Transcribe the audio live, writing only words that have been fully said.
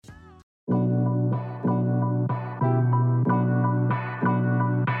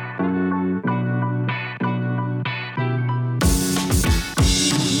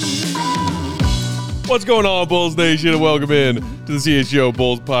What's going on, Bulls Nation, and welcome in to the CHGO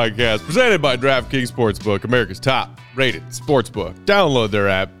Bulls Podcast, presented by DraftKings Sportsbook, America's top-rated sportsbook. Download their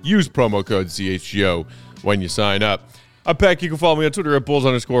app. Use promo code CHGO when you sign up. I'm Peck. You can follow me on Twitter at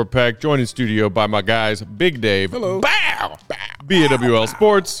Bulls_Peck. Joined in studio by my guys, Big Dave. Hello. Bow! BAWL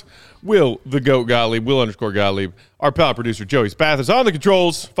Sports. Will the GOAT Gottlieb. Will_Gottlieb. Our pal producer, Joey Spathis. On the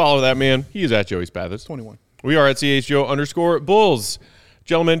controls. Follow that man. He is at Joey Spathis. 21. We are at CHGO_Bulls.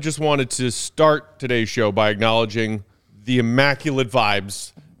 Gentlemen, just wanted to start today's show by acknowledging the immaculate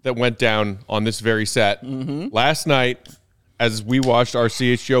vibes that went down on this very set last night as we watched our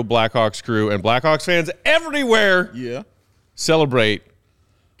CHGO Blackhawks crew and Blackhawks fans everywhere celebrate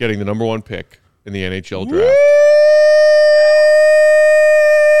getting the number one pick in the NHL draft.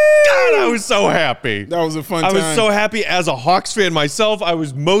 God, I was so happy. That was a fun time. I was so happy as a Hawks fan myself. I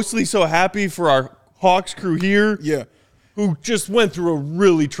was mostly so happy for our Hawks crew here. Yeah. Who just went through a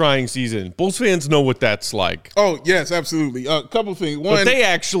really trying season. Bulls fans know what that's like. Oh, yes, absolutely. A couple things. One, but they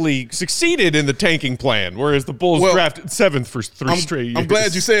actually succeeded in the tanking plan, whereas the Bulls drafted 7th for three straight years. I'm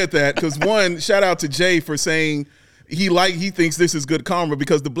glad you said that because, one, shout out to Jay for saying he thinks this is good karma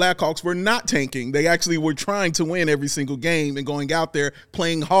because the Blackhawks were not tanking. They actually were trying to win every single game and going out there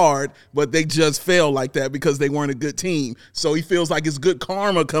playing hard, but they just failed like that because they weren't a good team. So he feels like it's good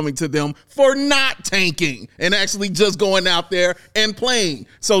karma coming to them for not tanking and actually just going out there and playing.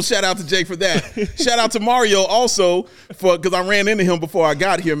 So shout out to Jay for that. Shout out to Mario also because I ran into him before I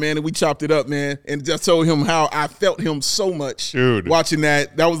got here, man, and we chopped it up, man, and just told him how I felt him so much watching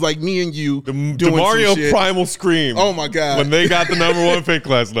that. That was like me and you doing the Mario some shit. primal scream. Oh, my God. When they got the number one pick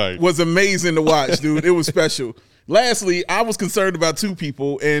last night. Was amazing to watch, dude. It was special. Lastly, I was concerned about two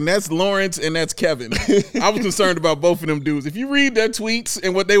people, and that's Lawrence and that's Kevin. I was concerned about both of them dudes. If you read their tweets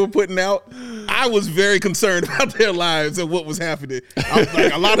and what they were putting out, I was very concerned about their lives and what was happening. I was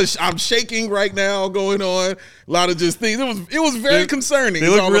like, I'm shaking right now going on. A lot of just things. It was very concerning. They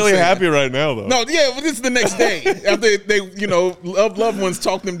look really happy right now, though. No, yeah, but it's the next day after they loved ones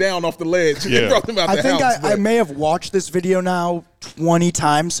talked them down off the ledge. Yeah. They brought them out the house. I think I may have watched this video now 20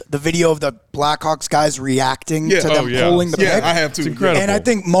 times. The video of the Blackhawks guys reacting to them pulling the pick. Yeah, I have too. It's incredible. And I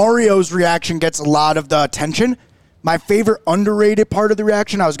think Mario's reaction gets a lot of the attention. My favorite underrated part of the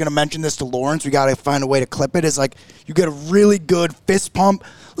reaction, I was going to mention this to Lawrence, we got to find a way to clip it, is like you get a really good fist pump.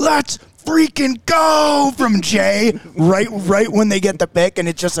 Let's freaking go from Jay right when they get the pick. And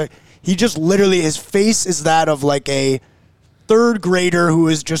it's just he just literally, his face is that of like a third grader who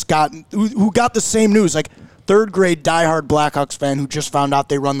has just gotten, who got the same news. Like, third grade diehard Blackhawks fan who just found out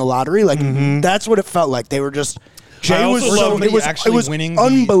they run the lottery. Like, that's what it felt like. They were just, Jay was so, it was winning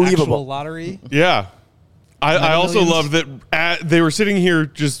unbelievable. The actual lottery. Yeah. I also love that they were sitting here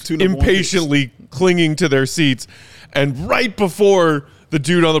just impatiently clinging to their seats, and right before the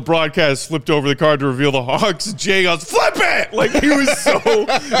dude on the broadcast flipped over the card to reveal the Hawks, Jay goes, "Flip it!" Like he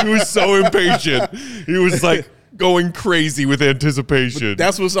was so impatient. He was like going crazy with anticipation. But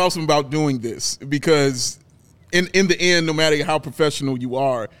that's what's awesome about doing this, because in the end, no matter how professional you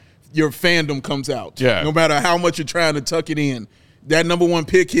are, your fandom comes out. Yeah. No matter how much you're trying to tuck it in. That number one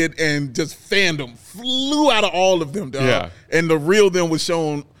pick hit and just fandom flew out of all of them, dog. Yeah. And the real them was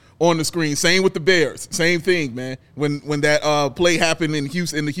shown on the screen. Same with the Bears. Same thing, man. When that play happened in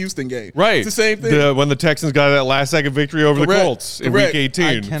the Houston game. Right. It's the same thing. When the Texans got that last-second victory over the Colts in Week 18.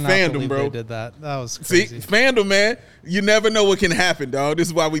 I cannot Fandom, believe bro. they did that. That was crazy. See, fandom, man. You never know what can happen, dog. This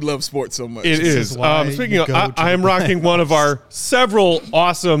is why we love sports so much. It is. why Speaking you of, go to I am the rocking one of our several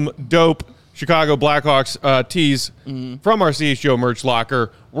awesome, dope Chicago Blackhawks tees from our CHGO merch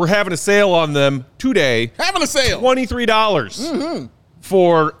locker. We're having a sale on them today. Having a sale. $23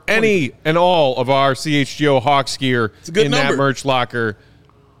 for any and all of our CHGO Hawks gear in that merch locker.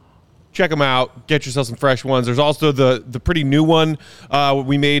 Check them out. Get yourself some fresh ones. There's also the pretty new one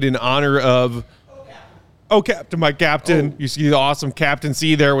we made in honor of Captain, my captain. You see the awesome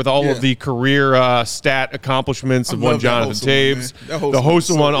captaincy there with all of the career stat accomplishments of one Jonathan Taves. The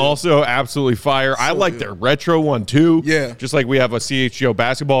Hossa one also absolutely fire. I like their retro one too. Yeah. Just like we have a CHGO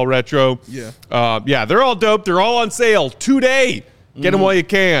basketball retro. Yeah. They're all dope. They're all on sale today. Get them while you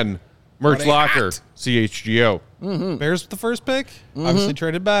can. Merch locker, hot. CHGO. Bears with the first pick. Obviously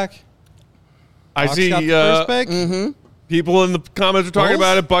traded back. I Hawks see got the first pick. people in the comments are talking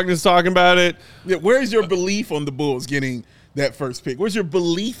about it. Buckner's talking about it. Yeah, where's your belief on the Bulls getting that first pick? Where's your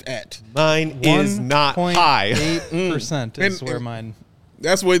belief at? Mine is not high. 8% is where mine.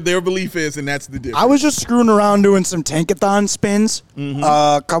 That's what their belief is, and that's the difference. I was just screwing around doing some tankathon spins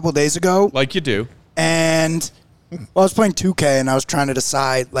a couple days ago. Like you do. And I was playing 2K, and I was trying to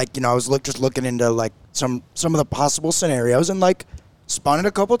decide, I was just looking into, some of the possible scenarios, and, spun it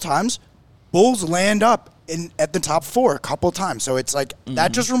a couple times. Bulls land up at the top 4 a couple times. So it's like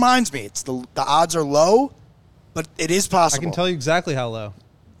that just reminds me. It's the odds are low, but it is possible. I can tell you exactly how low.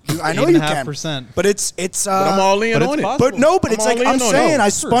 I know you can, 8.5%. but it's. But I'm all in on it. But it's like I'm saying. I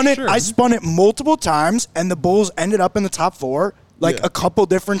spun it multiple times, and the Bulls ended up in the top 4 a couple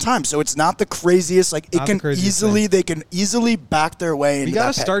different times. So it's not the craziest. Like they can easily back their way into. We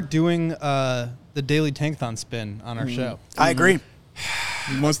gotta start doing the daily tankathon spin on our show. I agree.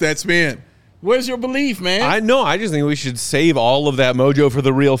 He wants that spin. Where's your belief, man? I know. I just think we should save all of that mojo for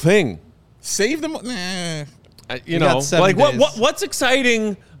the real thing. Save them. Nah. You know, like what's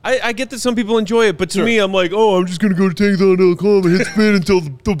exciting. I get that some people enjoy it, but to me, I'm like, I'm just going to go to tankathon.com and hit spin until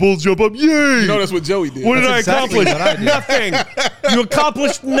the Bulls jump up. Yay! You know that's what Joey did. What did I accomplish? Nothing. You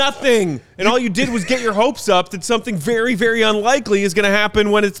accomplished nothing. And all you did was get your hopes up that something very, very unlikely is going to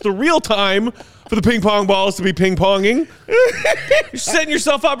happen when it's the real time for the ping pong balls to be ping-ponging. You're setting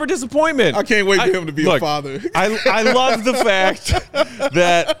yourself up for disappointment. I can't wait for him to be a father. I love the fact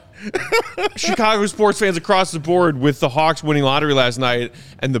that Chicago sports fans across the board, with the Hawks winning lottery last night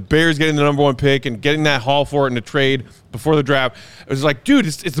and the Bears getting the number 1 pick and getting that haul for it in a trade before the draft, it was like, dude,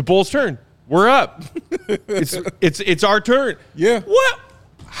 it's the Bulls' turn. We're up. It's our turn. Yeah. What?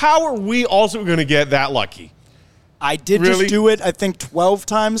 How are we also going to get that lucky? I did just do it, I think, 12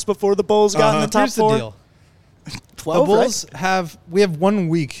 times before the Bulls got in the top 4. Here's the deal. 12, the Bulls have 1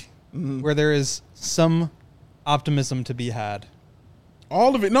 week where there is some optimism to be had.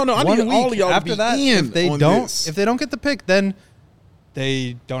 All of it. No, I need all of y'all after to be that, in if they on don't, this. If they don't get the pick, then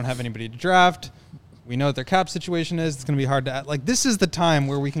they don't have anybody to draft. We know what their cap situation is. It's going to be hard to this is the time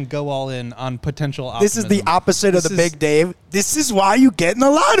where we can go all in on potential optimism. This is the opposite of the Big Dave. This is why you get in the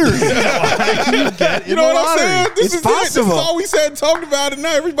lottery. You know what I'm saying? This is possible. This is all we said and talked about, and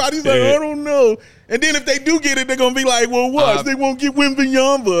now everybody's like, I don't know. And then if they do get it, they're going to be like, well, what? They won't get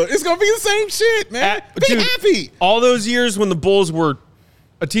Wembanyama. It's going to be the same shit, man. Be happy. All those years when the Bulls were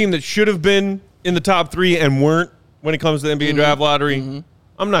a team that should have been in the top 3 and weren't when it comes to the NBA draft lottery,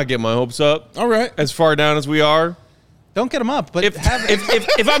 I'm not getting my hopes up. All right. As far down as we are. Don't get them up. But if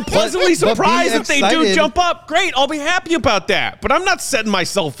I'm pleasantly surprised that they do jump up, great. I'll be happy about that. But I'm not setting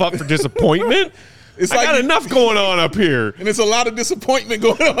myself up for disappointment. I got enough going on up here. And it's a lot of disappointment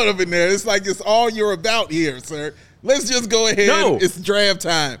going on up in there. It's like it's all you're about here, sir. Let's just go ahead. No. It's draft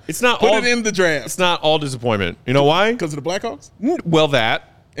time. It's not Put it in the draft. It's not all disappointment. You know why? Because of the Blackhawks? Well, that.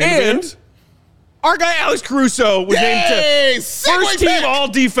 And our guy Alex Caruso was named to first team all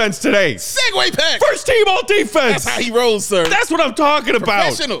defense today. Segway pack. First team all defense. That's how he rolls, sir. That's what I'm talking about.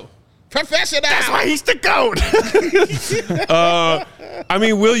 Professional. That's why he's the GOAT. I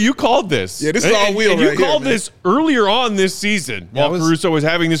mean, Will, you called this. Yeah, this is all Will. And you called this earlier on this season while Caruso was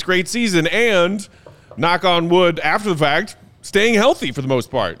having this great season and, knock on wood, after the fact, staying healthy for the most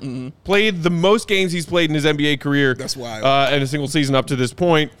part. Played the most games he's played in his NBA career. That's wild. In a single season up to this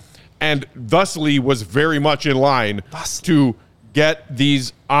point, and thusly was very much in line to get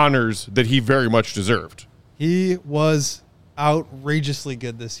these honors that he very much deserved. He was outrageously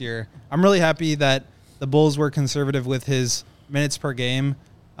good this year. I'm really happy that the Bulls were conservative with his minutes per game.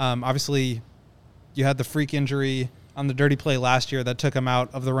 Obviously, you had the freak injury on the dirty play last year that took him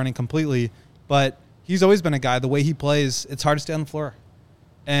out of the running completely, but he's always been a guy, the way he plays, it's hard to stay on the floor.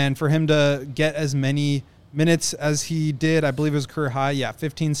 And for him to get as many minutes as he did, I believe it was career high,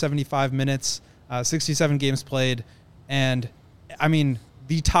 1575 minutes, 67 games played, and I mean,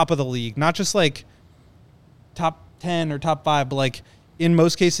 the top of the league, not just like top 10 or top 5, but like in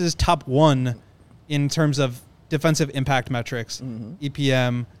most cases, top 1 in terms of defensive impact metrics,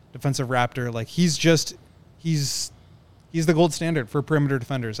 EPM, defensive raptor. Like he's the gold standard for perimeter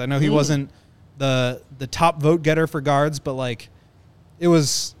defenders. I know he wasn't the top vote getter for guards, but like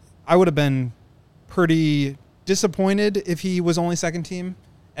I would have been pretty disappointed if he was only second team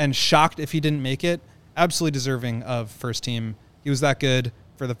and shocked if he didn't make it. Absolutely deserving of first team. He was that good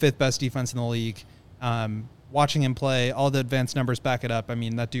for the 5th best defense in the league. Watching him play, all the advanced numbers back it up. I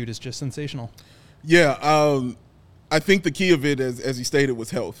mean, that dude is just sensational. Yeah, I think the key of it, as he stated,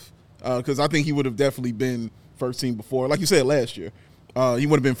 was health. Because I think he would have definitely been first team before. Like you said, last year. He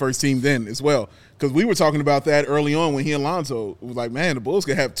would have been first team then as well. Because we were talking about that early on when he and Lonzo was like, man, the Bulls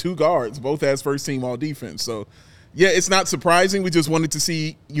could have 2 guards, both as first team all defense. So, yeah, it's not surprising. We just wanted to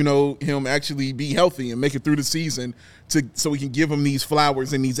see, him actually be healthy and make it through the season so we can give him these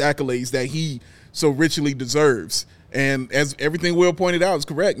flowers and these accolades that he so richly deserves. And as everything Will pointed out is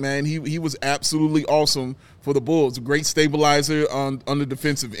correct, man. He was absolutely awesome for the Bulls. A great stabilizer on the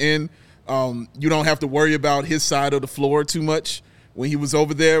defensive end. You don't have to worry about his side of the floor too much when he was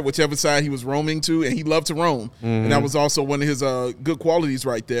over there, whichever side he was roaming to, and he loved to roam. And that was also one of his good qualities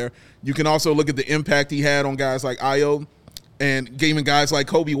right there. You can also look at the impact he had on guys like Ayo and even guys like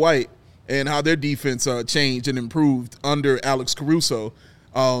Kobe White and how their defense changed and improved under Alex Caruso.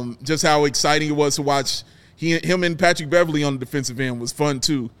 Just how exciting it was to watch him and Patrick Beverley on the defensive end was fun,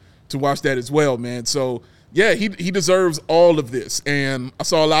 too, to watch that as well, man. So, yeah, he deserves all of this. And I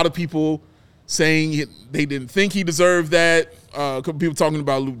saw a lot of people saying they didn't think he deserved that. A couple people talking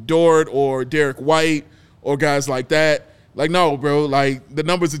about Luke Dort or Derek White or guys like that. Like, no, bro, like the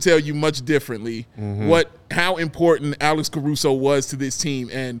numbers will tell you much differently how important Alex Caruso was to this team.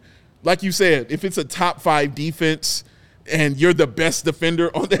 And like you said, if it's a top 5 defense and you're the best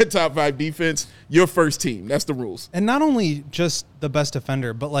defender on that top 5 defense, you're first team. That's the rules. And not only just the best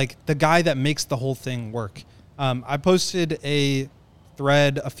defender, but like the guy that makes the whole thing work. I posted a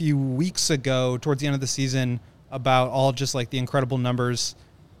thread a few weeks ago towards the end of the season about all just like the incredible numbers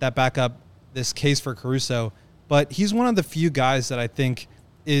that back up this case for Caruso. But he's one of the few guys that I think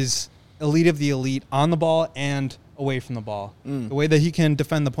is elite of the elite on the ball and away from the ball. The way that he can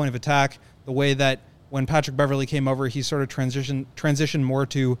defend the point of attack, the way that when Patrick Beverley came over, he sort of transitioned more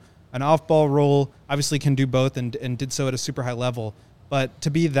to an off-ball role, obviously can do both and did so at a super high level. But to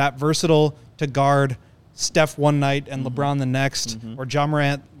be that versatile, to guard Steph one night and LeBron the next, or Ja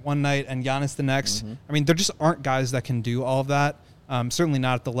Morant one night and Giannis the next. I mean, there just aren't guys that can do all of that. Certainly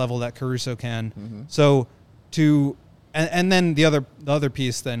not at the level that Caruso can. So and then the other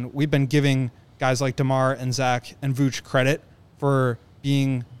piece, then we've been giving guys like DeMar and Zach and Vooch credit for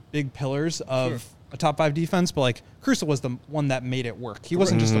being big pillars of a top 5 defense, but like Caruso was the one that made it work. He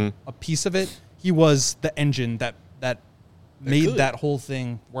wasn't just a piece of it. He was the engine that made that whole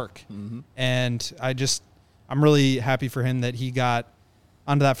thing work. And I'm really happy for him that he got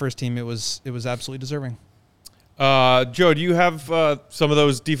onto that first team. It was absolutely deserving. Joe, do you have some of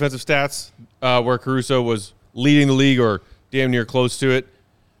those defensive stats where Caruso was leading the league or damn near close to it?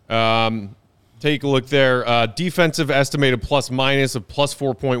 Take a look there. Defensive estimated plus minus of plus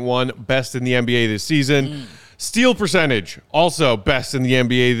 4.1, best in the NBA this season. Steal percentage, also best in the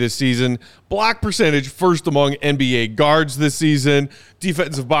NBA this season. Block percentage, first among NBA guards this season.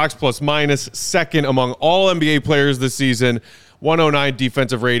 Defensive box plus minus, second among all NBA players this season. 109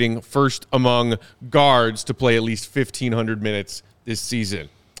 defensive rating, first among guards to play at least 1,500 minutes this season.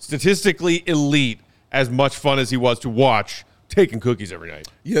 Statistically elite, as much fun as he was to watch, taking cookies every night.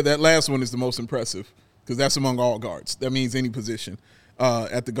 Yeah, that last one is the most impressive because that's among all guards. That means any position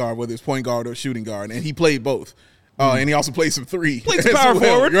at the guard, whether it's point guard or shooting guard. And he played both. And he also played some 3. Played some power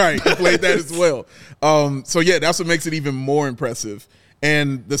forward. Right, he played that as well. So, yeah, that's what makes it even more impressive.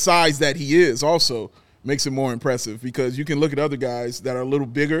 And the size that he is also makes it more impressive because you can look at other guys that are a little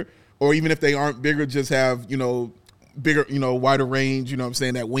bigger, or even if they aren't bigger, just have, bigger, wider range,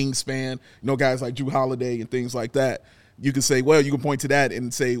 that wingspan, guys like Jrue Holiday and things like that. You can say, well, you can point to that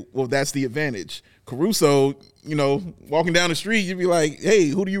and say, well, that's the advantage. Caruso, walking down the street, you'd be like, hey,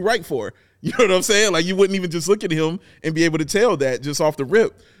 who do you write for? You know what I'm saying? Like, you wouldn't even just look at him and be able to tell that just off the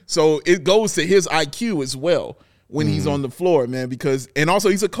rip. So it goes to his IQ as well when he's on the floor, man, and also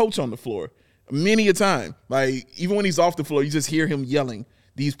he's a coach on the floor many a time. Like, even when he's off the floor, you just hear him yelling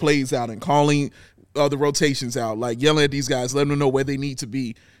these plays out and calling the rotations out, like yelling at these guys, letting them know where they need to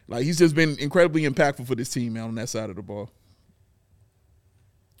be. Like, he's just been incredibly impactful for this team, man, on that side of the ball.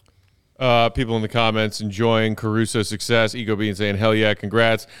 People in the comments enjoying Caruso's success. Ego Bean saying, hell yeah,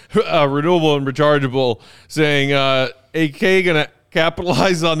 congrats. Renewable and Rechargeable saying, AK going to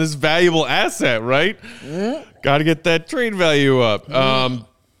capitalize on this valuable asset, right? Got to get that trade value up.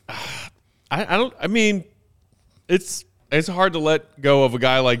 It's hard to let go of a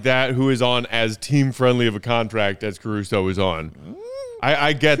guy like that who is on as team-friendly of a contract as Caruso is on.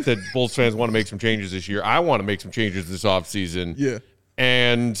 I get that Bulls fans want to make some changes this year. I want to make some changes this offseason. Yeah.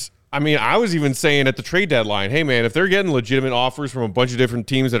 And, I was even saying at the trade deadline, hey, man, if they're getting legitimate offers from a bunch of different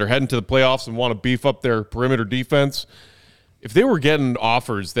teams that are heading to the playoffs and want to beef up their perimeter defense, if they were getting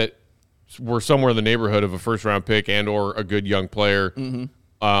offers that were somewhere in the neighborhood of a first-round pick and or a good young player,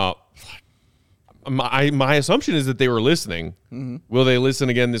 my assumption is that they were listening. Will they listen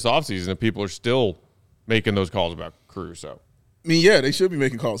again this offseason if people are still making those calls about Caruso? I mean, yeah, they should be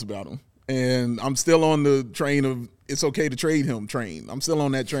making calls about him. And I'm still on the train of it's okay to trade him train. I'm still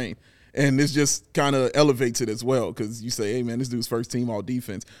on that train. And this just kind of elevates it as well because you say, hey, man, this dude's first team all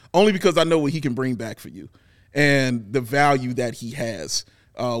defense. Only because I know what he can bring back for you and the value that he has.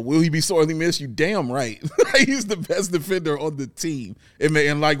 Will he be sorely missed? You damn right. He's the best defender on the team.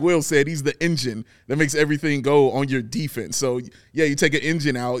 And like Will said, he's the engine that makes everything go on your defense. So, yeah, you take an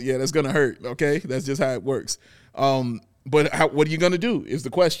engine out, yeah, that's going to hurt, okay? That's just how it works. But what are you going to do is the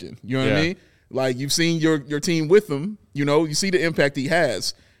question. You know what I mean? Like, you've seen your team with him. You know, you see the impact he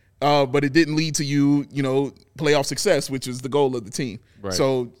has. But it didn't lead to playoff success, which is the goal of the team. Right.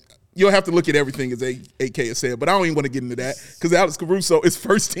 So you'll have to look at everything, as AK has said. But I don't even want to get into that because Alex Caruso is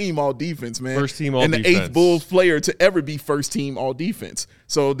first team all defense, man. First team all defense. And the 8th Bulls player to ever be first team all defense.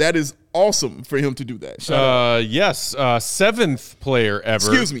 So that is awesome for him to do that. Yes. 7th player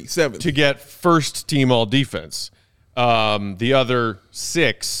ever. Excuse me, 7th. To get first team all defense. The other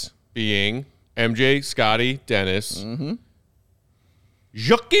 6 being MJ, Scotty, Dennis. Mm-hmm.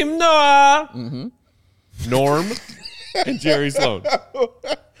 Joakim Noah, Norm, and Jerry Sloan.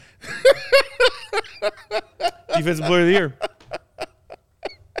 Defensive player of the year.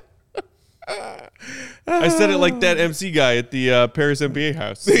 I said it like that MC guy at the Paris NBA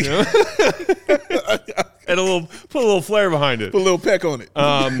house. You know? And put a little flair behind it. Put a little peck on it.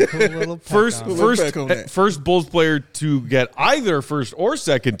 First Bulls player to get either first or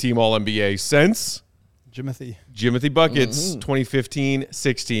second team All NBA since Jimothy Buckets,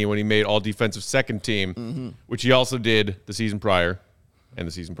 2015-16, when he made all defensive second team, which he also did the season prior and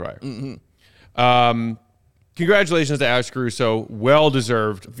the season prior. Congratulations to Alex Caruso.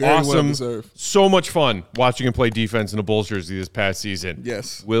 Well-deserved. Very awesome. Well-deserved. So much fun watching him play defense in a Bulls jersey this past season.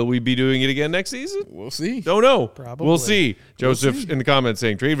 Yes. Will we be doing it again next season? We'll see. Don't know. Probably. We'll see. Joseph in the comments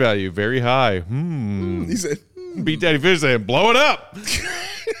saying trade value very high. He said, Beat Daddy Fish saying blow it up.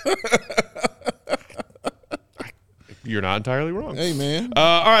 You're not entirely wrong. Hey, man.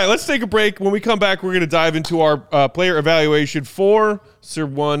 All right, let's take a break. When we come back, we're going to dive into our player evaluation for Sir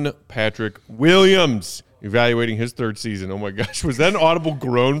One Patrick Williams, evaluating his 3rd season. Oh, my gosh. Was that an audible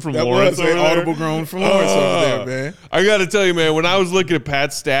groan from Lawrence over there? That was an audible groan from Lawrence over there, man. I got to tell you, man, when I was looking at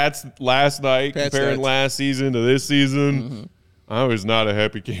Pat's stats last night, comparing last season to this season, I was not a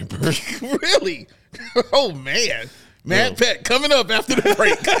happy camper. Really? Oh, man. Matt Pett coming up after the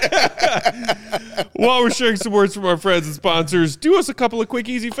break. While we're sharing some words from our friends and sponsors, do us a couple of quick,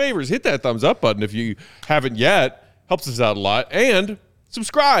 easy favors. Hit that thumbs up button if you haven't yet. Helps us out a lot. And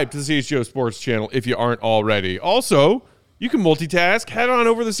subscribe to the CHGO Sports channel if you aren't already. Also, you can multitask. Head on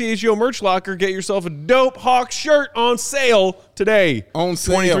over to the CHGO merch locker. Get yourself a dope Hawks shirt on sale today. On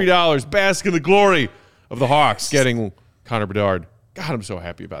sale. $23. Bask in the glory of the Hawks getting Connor Bedard. God, I'm so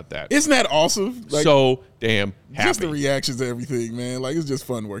happy about that. Isn't that awesome? Like, so damn happy. Just the reactions to everything, man. Like, it's just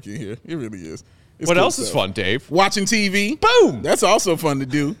fun working here. It really is. It's what cool else is fun, Dave? Watching TV. Boom. That's also fun to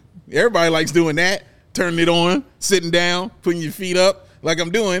do. Everybody likes doing that. Turning it on, sitting down, putting your feet up like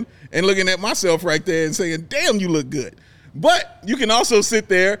I'm doing, and looking at myself right there and saying, damn, you look good. But you can also sit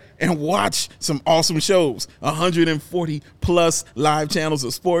there and watch some awesome shows. 140 plus live channels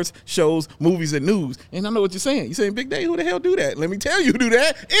of sports, shows, movies, and news. And I know what you're saying. You're saying, Big Day, who the hell do that? Let me tell you who do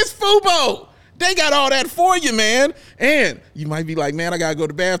that. It's Fubo. They got all that for you, man. And you might be like, man, I got to go to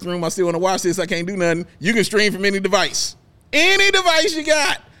the bathroom. I still want to watch this. I can't do nothing. You can stream from any device. Any device you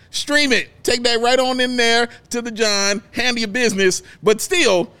got. Stream it. Take that right on in there to the John. Handle your business, but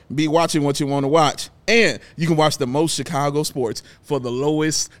still be watching what you want to watch. And you can watch the most Chicago sports for the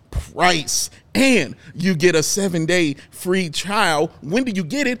lowest price. And you get a 7-day free trial. When do you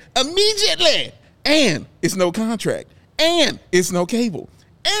get it? Immediately. And it's no contract. And it's no cable.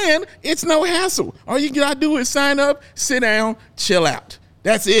 And it's no hassle. All you got to do is sign up, sit down, chill out.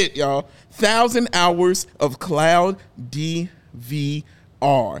 That's it, y'all. 1,000 hours of cloud DVR.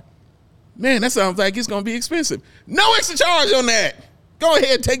 Man, that sounds like it's going to be expensive. No extra charge on that. Go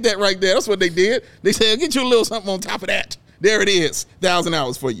ahead and take that right there. That's what they did. They said, get you a little something on top of that. There it is. 1,000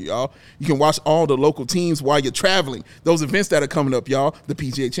 hours for you, y'all. You can watch all the local teams while you're traveling. Those events that are coming up, y'all. The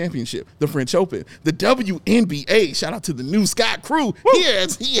PGA Championship, the French Open, the WNBA. Shout out to the new Scott crew here at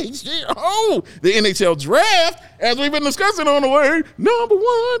CHGO. The NHL Draft, as we've been discussing on the way,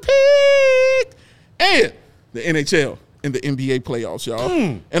 #1 pick. And the NHL and the NBA playoffs, y'all.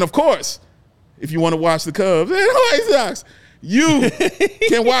 And, of course, if you want to watch the Cubs and White Sox, you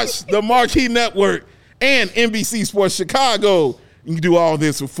can watch the Marquee Network and NBC Sports Chicago. You can do all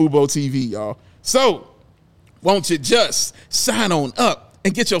this with Fubo TV, y'all. So, won't you just sign on up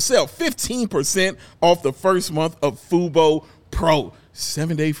and get yourself 15% off the first month of Fubo Pro.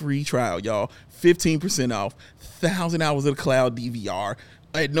 7-day free trial, y'all. 15% off. 1,000 hours of the cloud DVR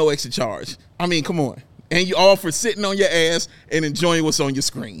at no extra charge. I mean, come on. And you all for sitting on your ass and enjoying what's on your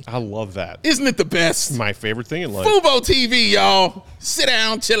screen. I love that. Isn't it the best? My favorite thing in life. Fubo TV, y'all. Sit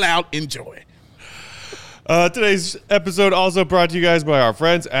down, chill out, enjoy. Today's episode also brought to you guys by our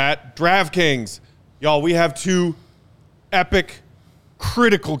friends at DraftKings. Y'all, we have 2 epic,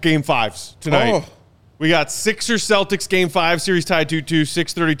 critical Game 5s tonight. Oh. We got Sixers Celtics Game 5 series tied 2-2,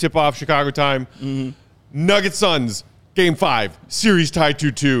 6:30 tip-off Chicago time. Nuggets Suns Game 5, series tie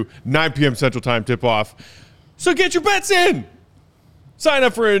 2-2, 9 p.m. Central Time tip-off. So get your bets in. Sign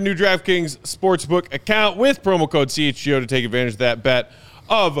up for a new DraftKings Sportsbook account with promo code CHGO to take advantage of that bet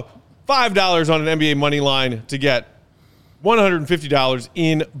of $5 on an NBA money line to get $150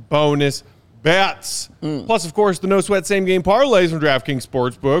 in bonus bets. Plus, of course, the no-sweat same-game parlays from DraftKings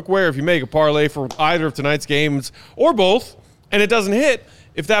Sportsbook, where if you make a parlay for either of tonight's games or both, and it doesn't hit,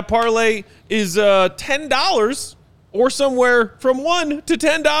 if that parlay is $10 or somewhere from $1 to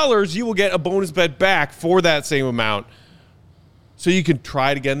 $10, you will get a bonus bet back for that same amount. So you can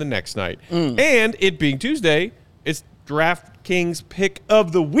try it again the next night. And it being Tuesday, it's DraftKings Pick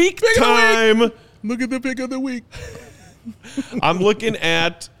of the Week time. Look at the Pick of the Week. I'm looking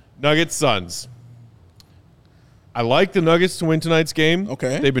at Nuggets Suns. I like the Nuggets to win tonight's game.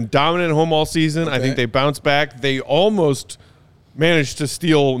 Okay. They've been dominant at home all season. Okay. I think they bounced back. They almost managed to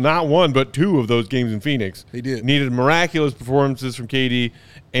steal not one but 2 of those games in Phoenix. They did. Needed miraculous performances from KD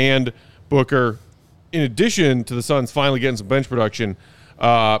and Booker. In addition to the Suns finally getting some bench production,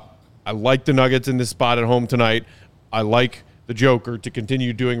 I like the Nuggets in this spot at home tonight. I like the Joker to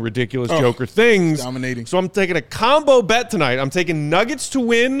continue doing ridiculous Joker things. Dominating. So I'm taking a combo bet tonight. I'm taking Nuggets to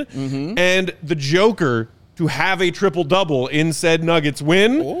win and the Joker to have a triple-double in said Nuggets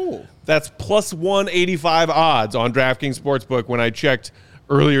win. Oh. That's plus 185 odds on DraftKings Sportsbook when I checked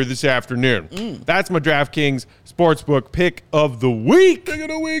earlier this afternoon. That's my DraftKings Sportsbook Pick of the Week. Pick of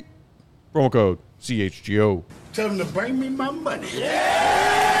the Week. Promo code CHGO. Tell them to bring me my money.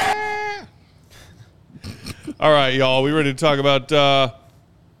 All right, y'all. We ready to talk about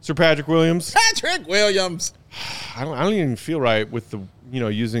Sir Patrick Williams? Patrick Williams. I don't even feel right with the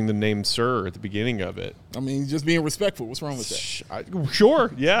using the name Sir at the beginning of it. I mean, just being respectful. What's wrong with that?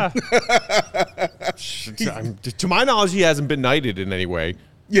 Sure, yeah. To my knowledge, he hasn't been knighted in any way.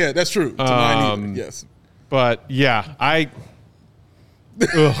 Yeah, that's true. To mine either. Yes. But yeah,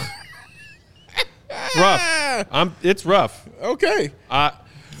 ugh. It's rough. It's rough. Okay.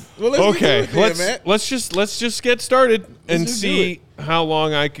 Okay. Matt. Let's just get started and see how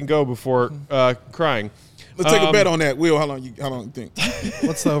long I can go before crying. Let's take a bet on that. Will, how long you think?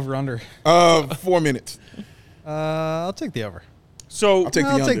 What's the over/under? 4 minutes. I'll take the over. So I'll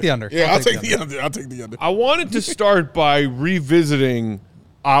take the under. Yeah, I'll take the under. I'll take the under. I wanted to start by revisiting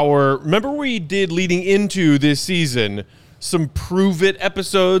remember we did leading into this season some Prove It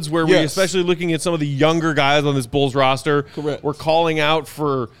episodes where we, especially looking at some of the younger guys on this Bulls roster, we're calling out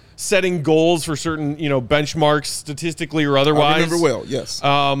for setting goals for certain, benchmarks statistically or otherwise. I remember well, yes.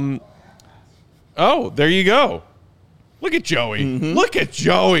 Oh, there you go. Look at Joey. Look at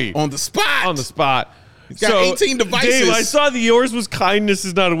Joey. On the spot. He's got 18 devices. Dave, I saw the yours was kindness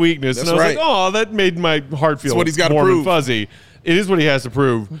is not a weakness. That's and I was right. like, oh, that made my heart feel what he's got to warm prove. and fuzzy. It is what he has to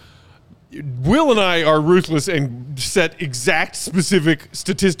prove. Will and I are ruthless and set exact specific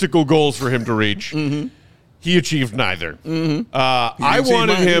statistical goals for him to reach. He achieved neither. I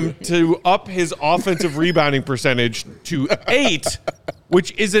wanted him to up his offensive rebounding percentage to 8,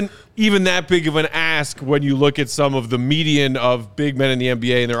 which isn't even that big of an ask when you look at some of the median of big men in the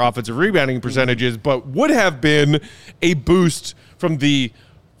NBA and their offensive rebounding percentages, but would have been a boost from the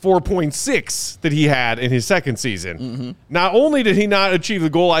 4.6 that he had in his second season. Not only did he not achieve the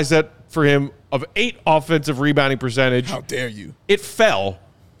goal I set for him of 8 offensive rebounding percentage. How dare you? It fell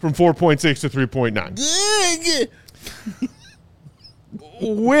from 4.6 to 3.9.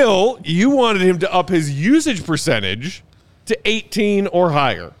 Will, you wanted him to up his usage percentage to 18 or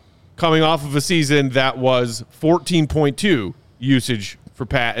higher, coming off of a season that was 14.2 usage for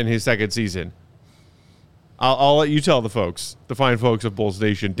Pat in his second season. I'll let you tell the fine folks of Bulls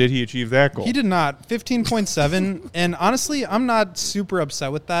Nation, did he achieve that goal? He did not. 15.7. And honestly, I'm not super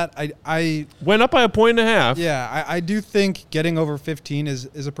upset with that. I went up by 1.5 points. Yeah, I do think getting over 15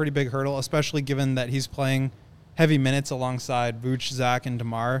 is a pretty big hurdle, especially given that he's playing heavy minutes alongside Vooch, Zach, and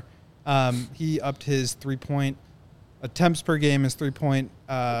DeMar. He upped his 3-point attempts per game, his 3-point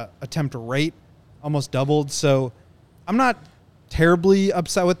attempt rate almost doubled. So I'm not terribly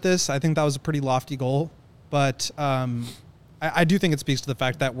upset with this. I think that was a pretty lofty goal. But I do think it speaks to the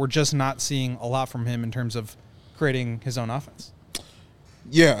fact that we're just not seeing a lot from him in terms of creating his own offense.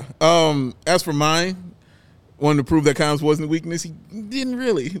 Yeah. As for mine, wanted to prove that Combs wasn't a weakness. He didn't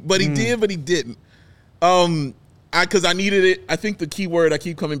really. But he did, but he didn't. Because I needed it. I think the key word I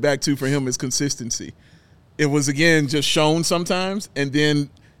keep coming back to for him is consistency. It was, again, just shown sometimes, and then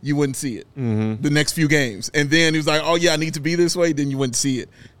you wouldn't see it the next few games. And then he was like, oh, yeah, I need to be this way. Then you wouldn't see it.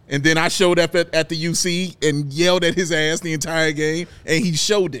 And then I showed up at the UC and yelled at his ass the entire game, and he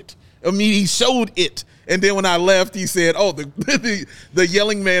showed it. I mean, he showed it. And then when I left, he said, oh, the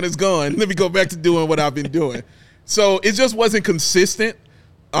yelling man is gone. Let me go back to doing what I've been doing. So it just wasn't consistent.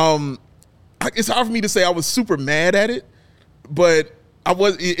 It's hard for me to say I was super mad at it, but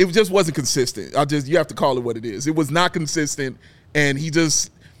it just wasn't consistent. You have to call it what it is. It was not consistent, and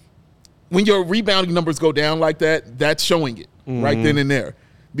when your rebounding numbers go down like that, that's showing it right then and there,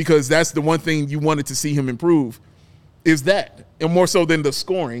 because that's the one thing you wanted to see him improve, is that, and more so than the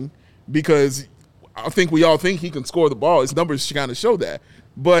scoring, because I think we all think he can score the ball. His numbers kind of show that,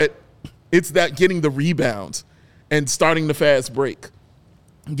 but it's that getting the rebounds and starting the fast break,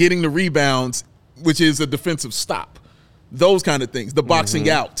 getting the rebounds, which is a defensive stop, those kind of things, the boxing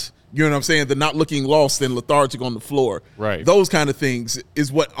out. You know what I'm saying? The not looking lost and lethargic on the floor. Right. Those kind of things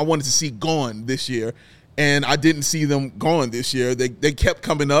is what I wanted to see gone this year, and I didn't see them gone this year. They kept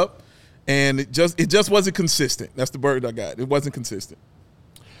coming up, and it just wasn't consistent. That's the word I got. It wasn't consistent.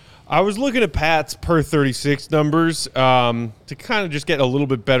 I was looking at Pat's per 36 numbers to kind of just get a little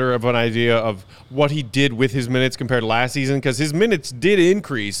bit better of an idea of what he did with his minutes compared to last season, because his minutes did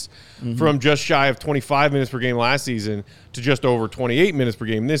increase from just shy of 25 minutes per game last season to just over 28 minutes per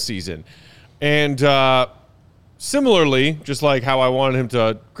game this season. And similarly, just like how I wanted him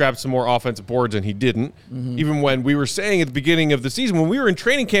to grab some more offensive boards and he didn't, even when we were saying at the beginning of the season, when we were in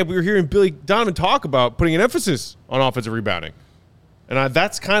training camp, we were hearing Billy Donovan talk about putting an emphasis on offensive rebounding. And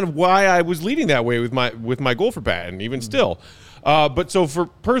that's kind of why I was leading that way with my goal for Pat, and even still. But so for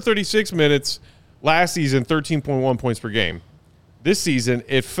per 36 minutes, last season, 13.1 points per game. This season,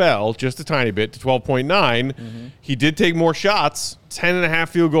 it fell just a tiny bit to 12.9. He did take more shots, 10.5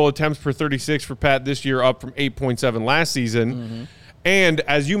 field goal attempts per 36 for Pat this year, up from 8.7 last season. And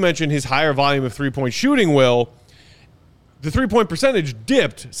as you mentioned, his higher volume of three-point shooting, Will, the three-point percentage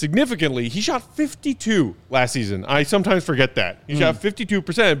dipped significantly. He shot 52 last season. I sometimes forget that. He shot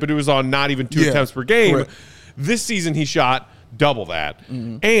 52%, but it was on not even two attempts per game. Correct. This season, he shot double that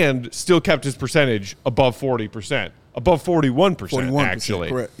and still kept his percentage above 40%. Above 41%, actually.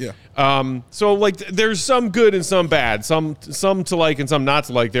 Correct, yeah. So, like, there's some good and some bad, some to like and some not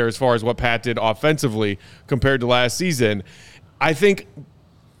to like there as far as what Pat did offensively compared to last season. I think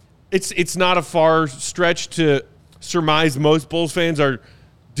it's not a far stretch to surmise most Bulls fans are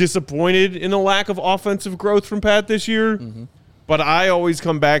disappointed in the lack of offensive growth from Pat this year. But I always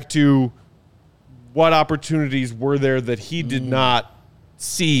come back to what opportunities were there that he did not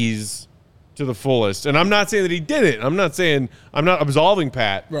seize to the fullest. And I'm not saying that he didn't. I'm not absolving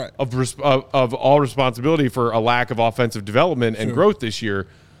Pat of all responsibility for a lack of offensive development and growth this year.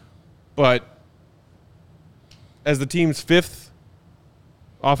 But as the team's fifth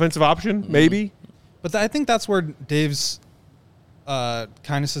offensive option, maybe. But I think that's where Dave's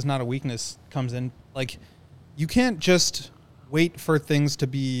kindness is not a weakness comes in. Like, you can't just wait for things to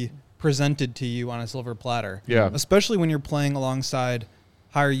be presented to you on a silver platter. Yeah. Especially when you're playing alongside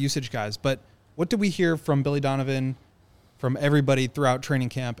higher usage guys. But what did we hear from Billy Donovan, from everybody throughout training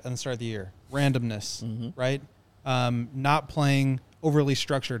camp and the start of the year? Randomness, right? Not playing overly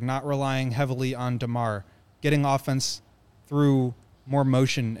structured, not relying heavily on DeMar, getting offense through more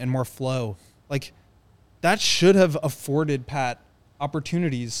motion and more flow. Like, that should have afforded Pat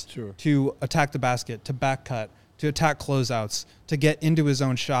opportunities to attack the basket, to back cut, to attack closeouts, to get into his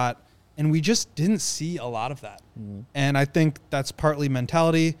own shot. And we just didn't see a lot of that. And I think that's partly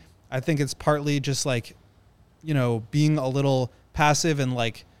mentality. I think it's partly just like, you know, being a little passive and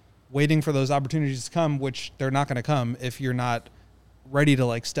like waiting for those opportunities to come, which they're not going to come if you're not ready to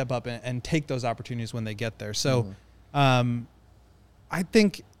like step up and take those opportunities when they get there. So I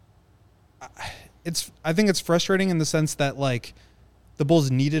think it's frustrating in the sense that like the Bulls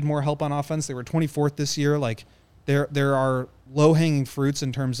needed more help on offense. They were 24th this year. Like there are low-hanging fruits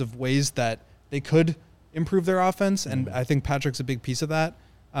in terms of ways that they could improve their offense, and I think Patrick's a big piece of that.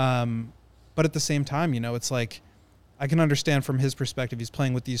 But at the same time, you know, it's like I can understand from his perspective. He's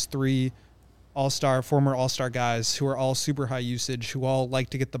playing with these three former all-star guys who are all super high usage, who all like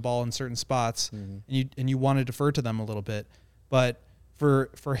to get the ball in certain spots, and you want to defer to them a little bit. But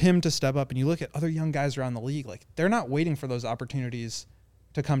for him to step up, and you look at other young guys around the league, like they're not waiting for those opportunities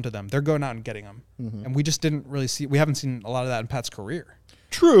to come to them. They're going out and getting them. And we just didn't really we haven't seen a lot of that in Pat's career.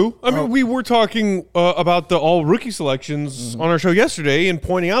 True. I mean, we were talking about the all rookie selections on our show yesterday and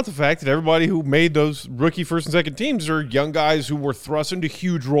pointing out the fact that everybody who made those rookie first and second teams are young guys who were thrust into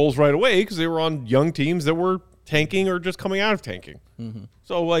huge roles right away because they were on young teams that were tanking or just coming out of tanking.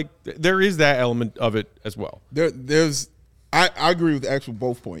 So, like, there is that element of it as well. I agree with actually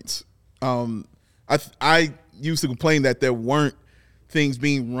both points. I used to complain that there weren't things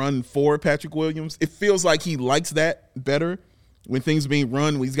being run for Patrick Williams. It feels like he likes that better when things are being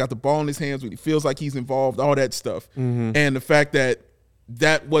run, when he's got the ball in his hands, when he feels like he's involved, all that stuff. And the fact that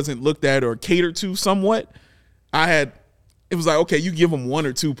that wasn't looked at or catered to somewhat, it was like, okay, you give him 1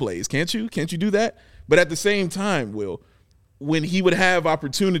 or 2 plays, can't you? Can't you do that? But at the same time, Will, when he would have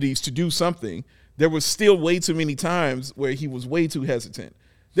opportunities to do something, there was still way too many times where he was way too hesitant.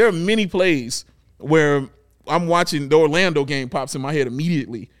 There are many plays where I'm watching the Orlando game pops in my head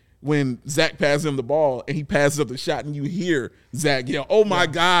immediately when Zach passes him the ball and he passes up the shot and you hear Zach yell, "Oh my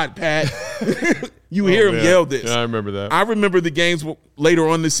God, Pat." You hear him yell this. Yeah, I remember that. I remember the games later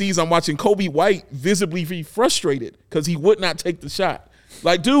on in the season, I'm watching Kobe White visibly be frustrated because he would not take the shot.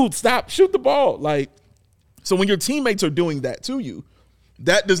 Like, dude, stop, shoot the ball. Like, so when your teammates are doing that to you,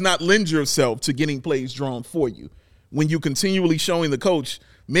 that does not lend yourself to getting plays drawn for you. When you continually showing the coach,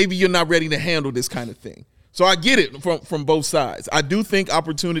 maybe you're not ready to handle this kind of thing. So I get it from both sides. I do think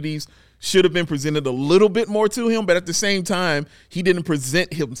opportunities should have been presented a little bit more to him, but at the same time, he didn't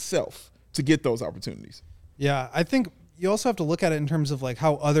present himself to get those opportunities. Yeah, I think you also have to look at it in terms of like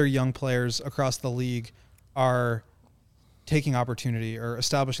how other young players across the league are taking opportunity or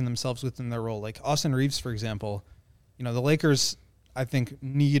establishing themselves within their role. Like Austin Reeves, for example, the Lakers, I think,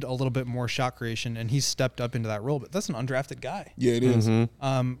 need a little bit more shot creation, and he's stepped up into that role. But that's an undrafted guy. Yeah, it is.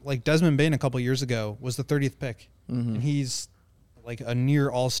 Like Desmond Bane a couple years ago was the 30th pick, and he's like a near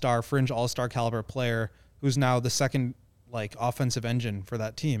all-star, fringe all-star caliber player who's now the second like offensive engine for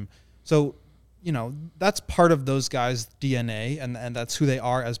that team. So, that's part of those guys' DNA, and that's who they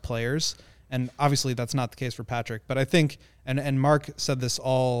are as players. And obviously that's not the case for Patrick. But I think, and Mark said this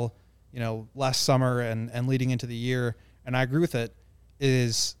all, last summer and leading into the year, and I agree with it,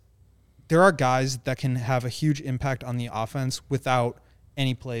 is there are guys that can have a huge impact on the offense without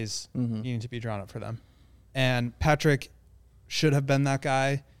any plays needing to be drawn up for them. And Patrick should have been that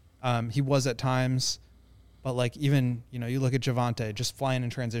guy. He was at times. But like even, you look at Javonte just flying in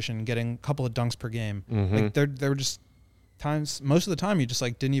transition and getting a couple of dunks per game. Like there were just times, most of the time you just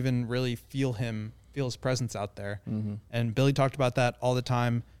like didn't even really feel his presence out there. And Billy talked about that all the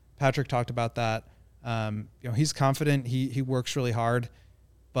time. Patrick talked about that. He's confident. He works really hard,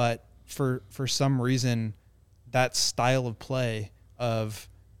 but for some reason, that style of play of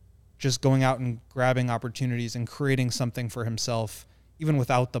just going out and grabbing opportunities and creating something for himself, even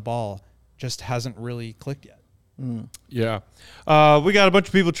without the ball, just hasn't really clicked yet. Yeah. We got a bunch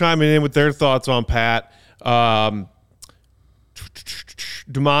of people chiming in with their thoughts on Pat.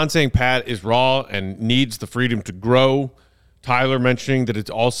 Dumont saying Pat is raw and needs the freedom to grow. Tyler mentioning that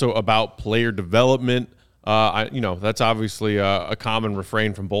it's also about player development. That's obviously a common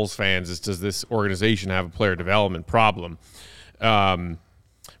refrain from Bulls fans is, does this organization have a player development problem?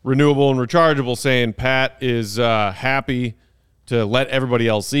 Renewable and Rechargeable saying Pat is happy to let everybody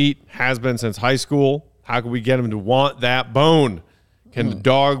else eat, has been since high school. How can we get him to want that bone? Can the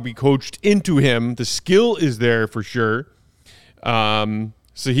dog be coached into him? The skill is there for sure.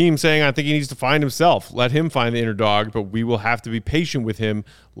 Saheem saying, I think he needs to find himself. Let him find the inner dog, but we will have to be patient with him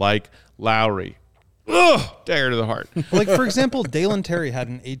like Lowry. Ugh, dagger to the heart. Like, for example, Dalen Terry had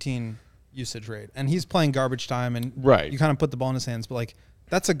an 18 usage rate, and he's playing garbage time, and you kind of put the ball in his hands. But, like,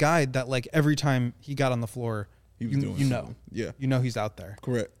 that's a guy that, like, every time he got on the floor, he's out there.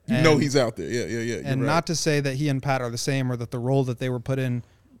 Correct. He's out there. Yeah. And not to say that he and Pat are the same or that the role that they were put in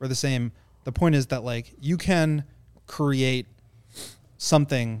were the same. The point is that, like, you can create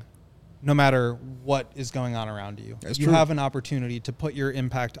something no matter what is going on around you. That's you true. have an opportunity to put your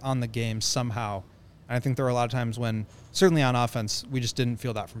impact on the game somehow. And I think there were a lot of times when, certainly on offense, we just didn't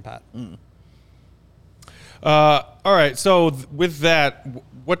feel that from Pat. All right, so with that,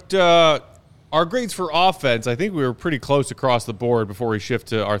 what our grades for offense, I think we were pretty close across the board before we shift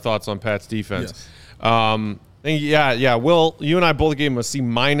to our thoughts on Pat's defense. Yes. Will, you and I both gave him a C- on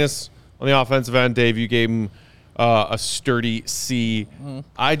the offensive end. Dave, you gave him a sturdy C.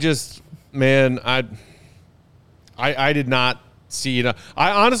 I just, man, I did not see it.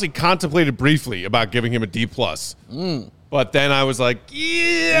 I honestly contemplated briefly about giving him a D+. But then I was like,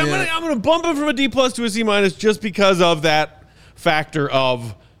 I'm gonna bump him from a D+ to a C- just because of that factor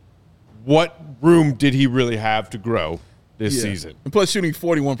of what room did he really have to grow this season. And plus shooting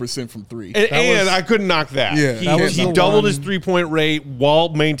 41% from three. And I couldn't knock that. Yeah. He doubled his 3-point rate while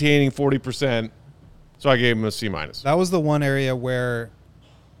maintaining 40%. So I gave him a C-. That was the one area where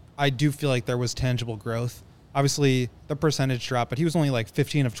I do feel like there was tangible growth. Obviously, the percentage dropped, but he was only like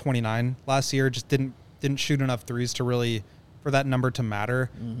 15 of 29 last year. Just didn't shoot enough threes to really, for that number to matter.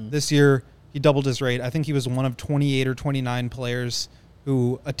 This year, he doubled his rate. I think he was one of 28 or 29 players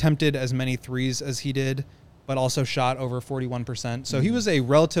who attempted as many threes as he did, but also shot over 41%. So he was a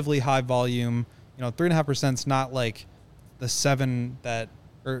relatively high volume. 3.5% is not like the 7 that,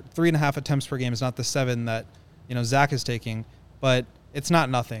 or 3.5 attempts per game is not the 7 that, Zach is taking, but it's not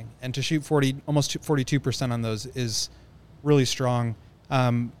nothing. And to shoot almost 42% on those is really strong.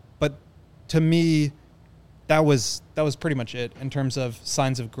 But to me, that was pretty much it in terms of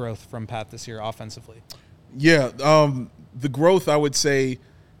signs of growth from Pat this year offensively. Yeah, the growth, I would say,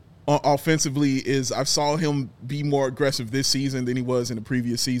 offensively is I saw him be more aggressive this season than he was in the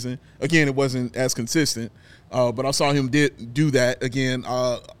previous season. Again, it wasn't as consistent, but I saw him do that. Again,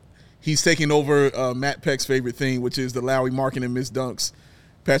 he's taking over Matt Peck's favorite thing, which is the Lowry marking and missed dunks.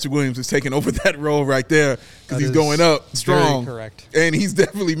 Patrick Williams is taking over that role right there because he's going up strong. Correct. And he's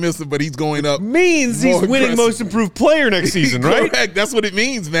definitely missing, but he's going up. Means he's winning aggressive. most improved player next season, right? Correct. That's what it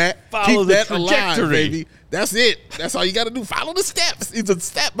means, Matt. Follow Keep the that trajectory. alive, baby. That's it. That's all you got to do. Follow the steps. It's a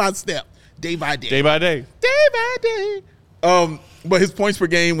step by step, day by day. Day by day. Day by day. But his points per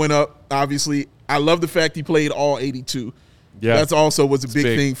game went up, obviously. I love the fact he played all 82. Yeah. That's also was a big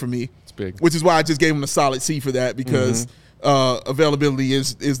big. thing for me. It's big. Which is why I just gave him a solid C for that because availability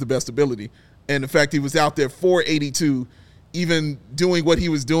is the best ability. And the fact he was out there for 82, even doing what he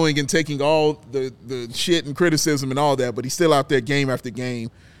was doing and taking all the shit and criticism and all that, but he's still out there game after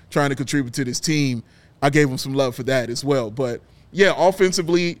game trying to contribute to this team. I gave him some love for that as well. But, yeah,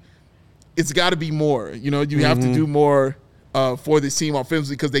 offensively, it's got to be more. You know, you have to do more for this team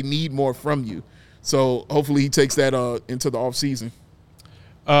offensively because they need more from you. So, hopefully he takes that into the offseason.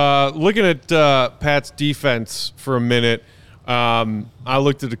 Looking at Pat's defense for a minute, I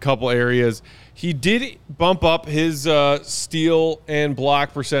looked at a couple areas. He did bump up his steal and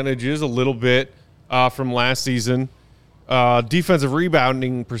block percentages a little bit from last season. Defensive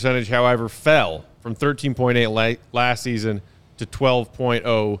rebounding percentage, however, fell from 13.8 last season to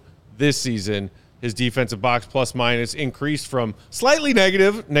 12.0 this season. His defensive box plus minus increased from slightly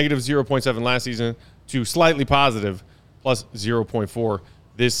negative 0.7 last season, to slightly positive, plus 0.4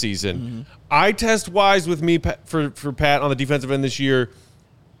 this season. Eye test wise with me for Pat on the defensive end this year,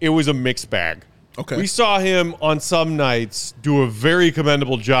 it was a mixed bag. Okay. We saw him on some nights do a very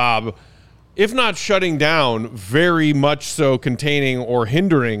commendable job, if not shutting down, very much so containing or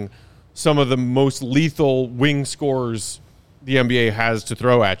hindering some of the most lethal wing scorers the NBA has to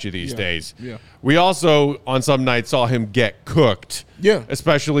throw at you these days. Yeah. We also, on some nights, saw him get cooked,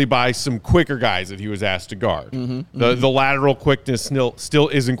 especially by some quicker guys that he was asked to guard. The lateral quickness still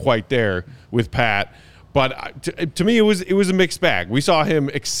isn't quite there with Pat. But to me, it was a mixed bag. We saw him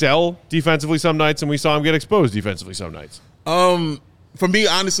excel defensively some nights, and we saw him get exposed defensively some nights. For me,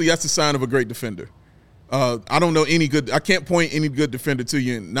 honestly, that's a sign of a great defender. I don't know I can't point any good defender to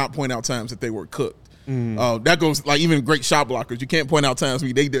you and not point out times that they were cooked. That goes like even great shot blockers. You can't point out times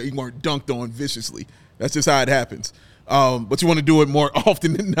when they weren't dunked on viciously. That's just how it happens. But you want to do it more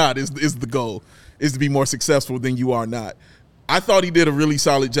often than not is the goal, is to be more successful than you are not. I thought he did a really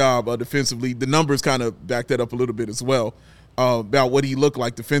solid job defensively. The numbers kind of back that up a little bit as well about what he looked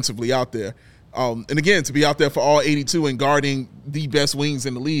like defensively out there. And again, to be out there for all 82 and guarding the best wings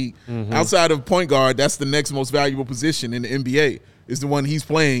in the league, outside of point guard, that's the next most valuable position in the NBA, is the one he's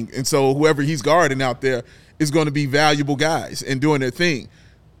playing. And so whoever he's guarding out there is going to be valuable guys and doing their thing.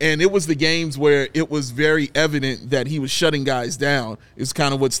 And it was the games where it was very evident that he was shutting guys down is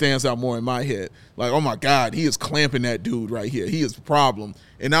kind of what stands out more in my head. Like, oh, my God, he is clamping that dude right here. He is a problem.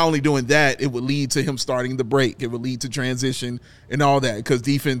 And not only doing that, it would lead to him starting the break. It would lead to transition and all that because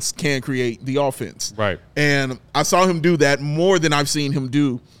defense can create the offense. Right. And I saw him do that more than I've seen him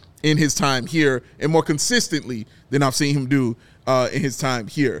do in his time here and more consistently than I've seen him do in his time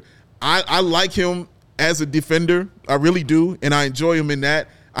here. I like him as a defender. I really do, and I enjoy him in that.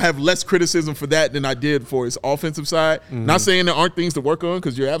 I have less criticism for that than I did for his offensive side. Not saying there aren't things to work on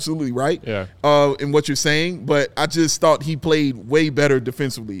because you're absolutely right in what you're saying, but I just thought he played way better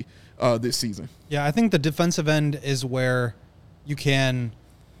defensively this season. Yeah, I think the defensive end is where you can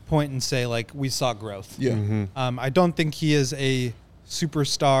point and say, like, we saw growth. Yeah. I don't think he is a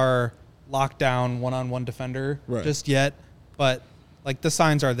superstar lockdown one-on-one defender just yet, but, like, the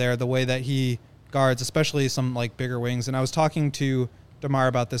signs are there, the way that he guards, especially some, like, bigger wings. And I was talking to DeMar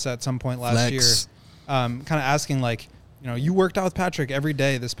about this at some point last year, kind of asking, like, you know, you worked out with Patrick every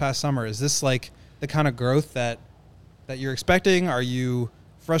day this past summer. Is this like the kind of growth that you're expecting? Are you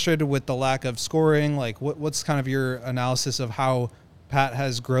frustrated with the lack of scoring? Like, what's kind of your analysis of how Pat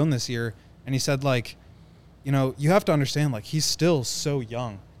has grown this year? And he said, like, you know, you have to understand, like, he's still so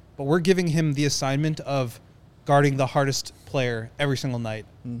young, but we're giving him the assignment of guarding the hardest player every single night.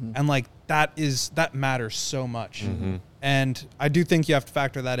 And, like, that matters so much. And I do think you have to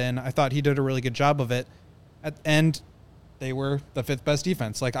factor that in. I thought he did a really good job of it. And they were the fifth best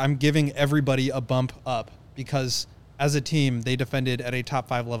defense. Like, I'm giving everybody a bump up because as a team, they defended at a top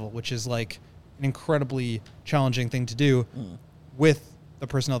 5 level, which is, like, an incredibly challenging thing to do. with the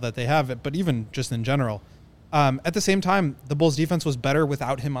personnel that they have, but even just in general. At the same time, the Bulls defense was better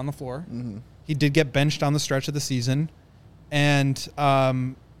without him on the floor. Mm-hmm. He did get benched down the stretch of the season. And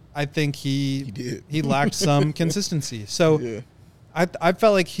I think he lacked some consistency. So I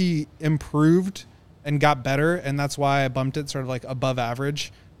felt like he improved and got better, and that's why I bumped it sort of like above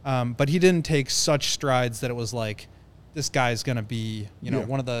average. But he didn't take such strides that it was like, this guy's going to be,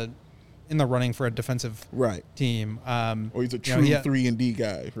 one of the in the running for a defensive team. Or he's a true 3-and-D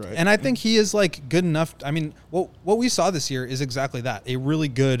guy, right? And I think he is like good enough. I mean, what we saw this year is exactly that, a really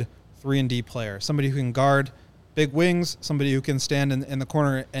good 3-and-D player, somebody who can guard big wings, somebody who can stand in the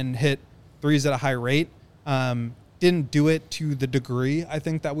corner and hit threes at a high rate. Didn't do it to the degree I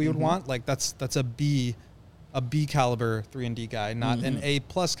think that we would want. Like that's a B caliber 3-and-D guy, not an A+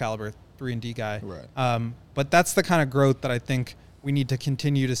 caliber 3-and-D guy. Right. But that's the kind of growth that I think we need to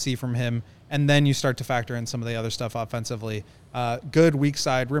continue to see from him. And then you start to factor in some of the other stuff offensively. Good weak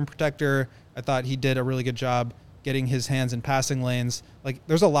side rim protector. I thought he did a really good job getting his hands in passing lanes. Like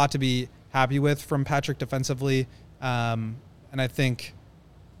there's a lot to be happy with from Patrick defensively. And I think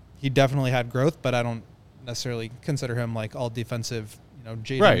he definitely had growth, but I don't necessarily consider him like all defensive,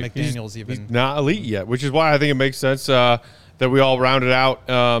 Jaden McDaniels he's not elite yet, which is why I think it makes sense that we all rounded out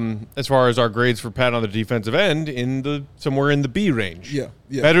as far as our grades for Pat on the defensive end somewhere in the B range. Yeah.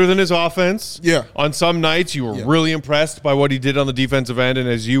 Better than his offense. Yeah. On some nights you were really impressed by what he did on the defensive end, and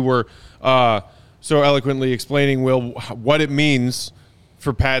as you were so eloquently explaining, Will, what it means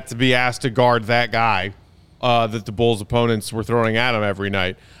for Pat to be asked to guard that guy that the Bulls' opponents were throwing at him every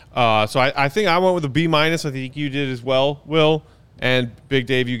night. So I think I went with a B-. I think you did as well, Will. And Big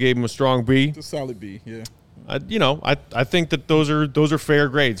Dave, you gave him a strong B. It's a solid B, yeah. I think that those are fair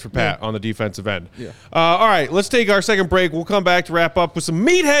grades for Pat on the defensive end. Yeah. All right, let's take our second break. We'll come back to wrap up with some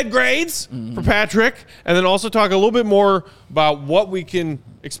meathead grades for Patrick, and then also talk a little bit more about what we can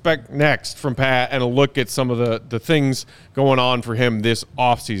expect next from Pat and a look at some of the things going on for him this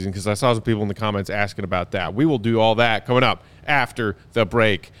offseason, because I saw some people in the comments asking about that. We will do all that coming up after the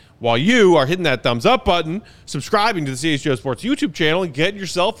break. While you are hitting that thumbs up button, subscribing to the CHGO Sports YouTube channel, and getting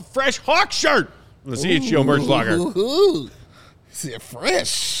yourself a fresh Hawk shirt from the CHGO merch locker. See it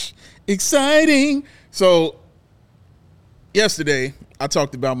fresh. Exciting. So, yesterday, I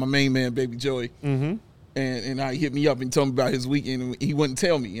talked about my main man, Baby Joey. Mm-hmm. And he hit me up and told me about his weekend, and he wouldn't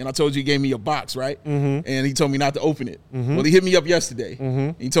tell me. And I told you he gave me a box, right? Mm-hmm. And he told me not to open it. Mm-hmm. Well, he hit me up yesterday.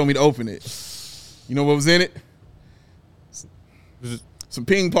 Mm-hmm. He told me to open it. You know what was in it? Some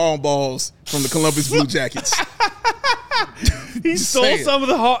ping pong balls from the Columbus Blue Jackets. He stole some of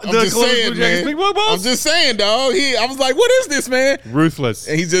the Columbus Blue Jackets ping pong balls? I'm just saying, dog. I was like, what is this, man? Ruthless.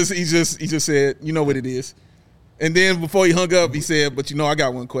 And he just said, you know what it is. And then before he hung up, he said, but I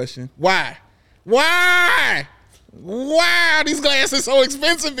got one question. Why? Why are these glasses so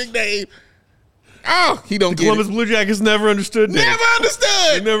expensive, Big Dave? Oh, he don't get it. Columbus Blue Jackets never understood. Never understood.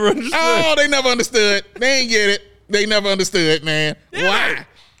 They never understood. Oh, they never understood. They ain't get it. They never understood, man. Yeah.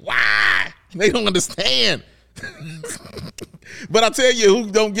 Why? They don't understand. But I tell you who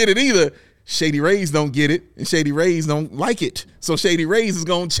don't get it either. Shady Rays don't get it, and Shady Rays don't like it. So Shady Rays is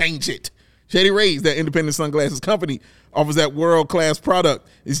going to change it. Shady Rays, that independent sunglasses company, offers that world-class product.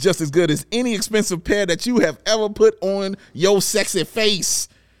 It's just as good as any expensive pair that you have ever put on your sexy face.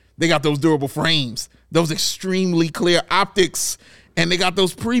 They got those durable frames, those extremely clear optics, and they got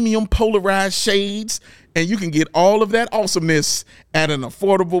those premium polarized shades. And you can get all of that awesomeness at an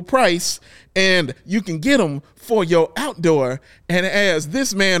affordable price. And you can get them for your outdoor. And as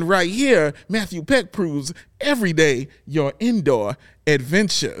this man right here, Matthew Peck, proves, every day your indoor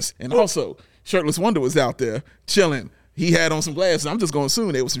adventures. And also, Shirtless Wonder was out there chilling. He had on some glasses. I'm just going to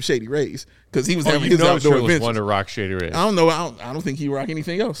assume they were some Shady Rays because he was having his outdoor adventures. Shirtless Wonder rock Shady Rays. I don't know. I don't think he rock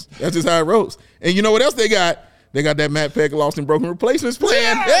anything else. That's just how it rolls. And you know what else they got? They got that Matt Peck Lost and Broken Replacements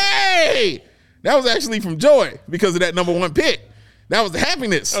plan. Yeah. Hey! That was actually from Joy because of that number 1 pick. That was the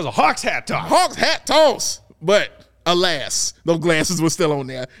happiness. That was a Hawks hat toss. Hawks hat toss. But alas, those glasses were still on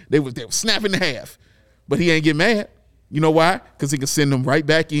there. They were snapping in half. But he ain't get mad. You know why? Because he can send them right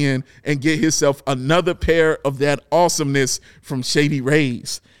back in and get himself another pair of that awesomeness from Shady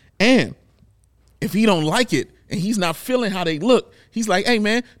Rays. And if he don't like it and he's not feeling how they look, he's like, hey,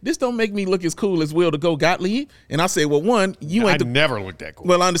 man, this don't make me look as cool as Will to go Gottlieb. And I say, well, one, you ain't never looked that cool.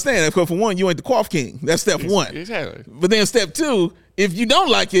 Well, I understand. Because for one, you ain't the Quaff King. That's step one. Exactly. But then step 2, if you don't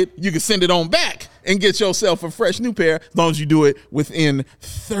like it, you can send it on back and get yourself a fresh new pair as long as you do it within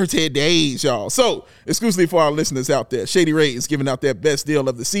 30 days, y'all. So, exclusively for our listeners out there, Shady Rays giving out their best deal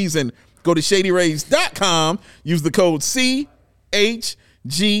of the season. Go to ShadyRays.com. Use the code CHGO.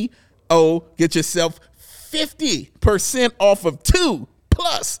 Get yourself 50% off of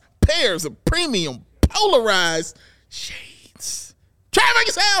 2+ pairs of premium polarized shades. Try it for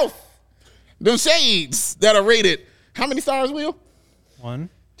yourself. Them shades that are rated. How many stars, Will? 1,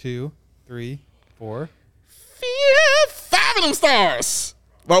 2, 3, 4. 5 of them stars.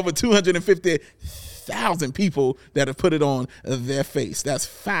 Over 250,000 people that have put it on their face. That's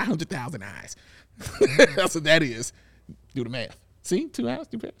 500,000 eyes. That's what that is. Do the math. See? 2 eyes,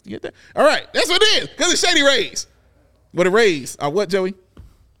 2 pairs. You get that? All right. That's what it is. Because it's shady rays. What a rays are what, Joey?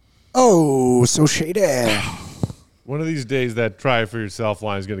 Oh, so shady. One of these days, that try it for yourself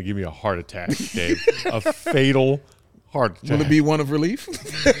line is going to give me a heart attack, Dave. A fatal heart attack. Will it be one of relief?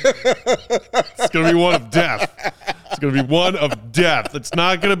 It's going to be one of death. It's going to be one of death. It's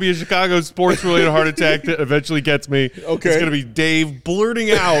not going to be a Chicago sports-related heart attack that eventually gets me. Okay. It's going to be Dave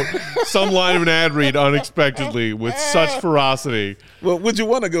blurting out some line of an ad read unexpectedly with such ferocity. Well, would you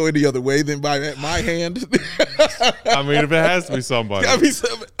want to go any other way than by my hand? I mean, if it has to be somebody. I'm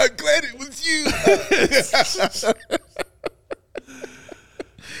glad it was you.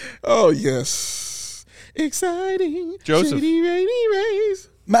 Oh, yes. Exciting. Joseph. Shady, rainy rays.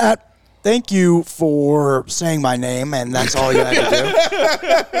 Matt, thank you for saying my name, and that's all you had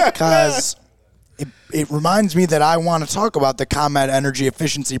to do. Because it reminds me that I want to talk about the ComEd Energy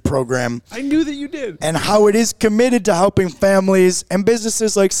Efficiency Program I knew that you did. and how it is committed to helping families and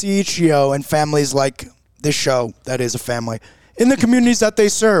businesses like CHGO and families like this show that is a family in the communities that they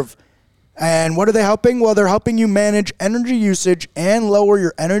serve. And what are they helping? Well, they're helping you manage energy usage and lower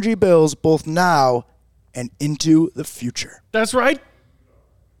your energy bills both now and into the future. That's right.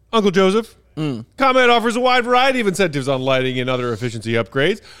 Uncle Joseph. ComEd offers a wide variety of incentives on lighting and other efficiency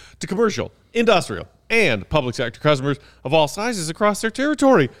upgrades to commercial, industrial, and public sector customers of all sizes across their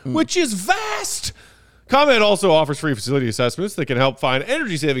territory, which is vast. ComEd also offers free facility assessments that can help find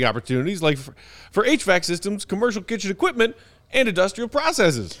energy-saving opportunities like for HVAC systems, commercial kitchen equipment, and industrial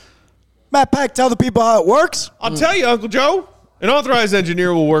processes. Matt Peck, tell the people how it works. I'll tell you, Uncle Joe. An authorized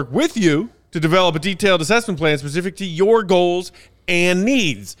engineer will work with you to develop a detailed assessment plan specific to your goals and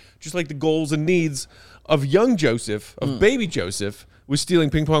needs, just like the goals and needs of young Joseph, of baby Joseph, was stealing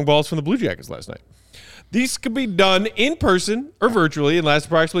ping pong balls from the Blue Jackets last night. These can be done in person or virtually and last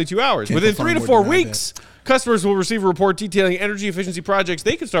approximately 2 hours. Within 3 to 4 weeks, customers will receive a report detailing energy efficiency projects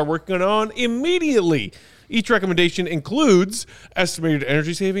they can start working on immediately. Each recommendation includes estimated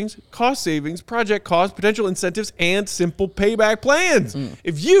energy savings, cost savings, project costs, potential incentives, and simple payback plans.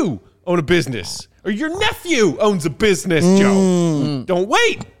 If you own a business or your nephew owns a business, Joe, don't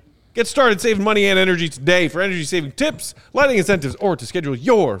wait. Get started saving money and energy today. For energy-saving tips, lighting incentives, or to schedule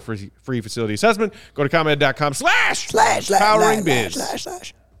your free facility assessment, go to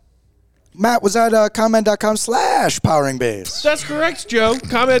ComEd.com/powering-biz. Matt, was that ComEd.com/powering-biz? That's correct, Joe.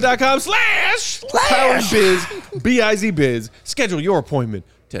 ComEd.com/powering-biz, B-I-Z-biz. Schedule your appointment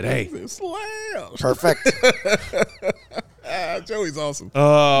today. Perfect. Joey's awesome.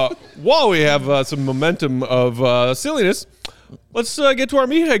 While we have some momentum of silliness, let's get to our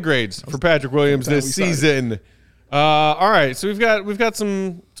meathead grades for Patrick Williams this season. All right, so we've got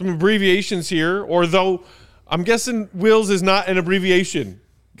some abbreviations here, or though I'm guessing Will's is not an abbreviation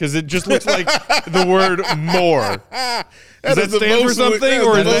because it just looks like the word more. Does that stand for something,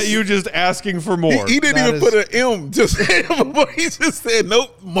 or is that you just asking for more? He didn't even put an M, just he just said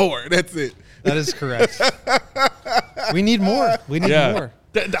nope, more. That's it. That is correct. We need more. We need more.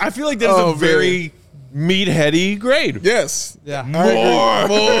 I feel like that's a very meatheady grade. Yes. Yeah. More.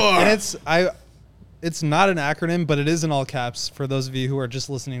 And it's not an acronym, but it is in all caps for those of you who are just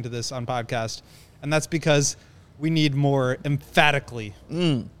listening to this on podcast. And that's because we need more emphatically.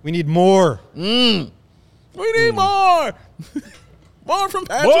 We need more. We need more. More from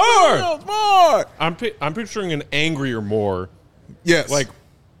Patrick Williams. More. I'm picturing an angrier more. Yes. Like,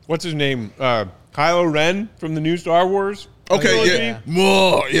 what's his name? Kylo Ren from the new Star Wars. Okay, yeah.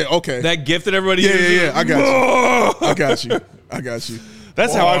 More. Yeah, okay. That gift that everybody uses. Yeah, I got you. I got you.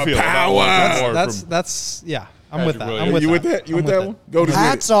 That's how I feel. Power. That's I'm with that. Williams. I'm with You that. with that? You with that one? Go to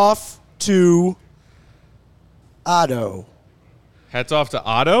Hats off to Otto. Hats off to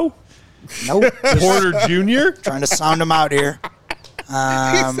Otto? Nope. Porter Jr.? Trying to sound him out here. He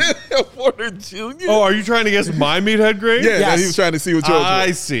said Porter Jr. Oh, are you trying to guess my meathead grade? Yeah, Yes. he was trying to see what yours I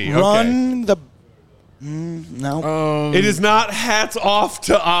was. see. Okay. Run the... no. It is not hats off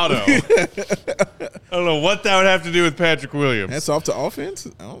to Otto. I don't know what that would have to do with Patrick Williams. That's off to offense?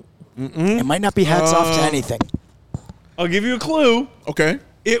 It might not be hats off to anything. I'll give you a clue. Okay.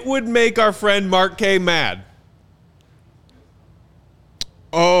 It would make our friend Mark K mad.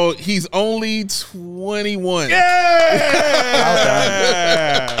 Oh, he's only 21. Yeah!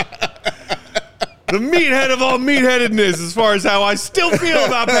 the meathead of all meatheadedness as far as how I still feel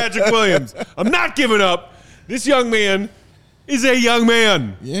about Patrick Williams. I'm not giving up. This young man is a young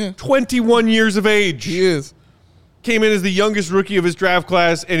man. Yeah. 21 years of age. He is. Came in as the youngest rookie of his draft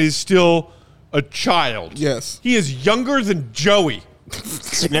class and is still a child. Yes. He is younger than Joey,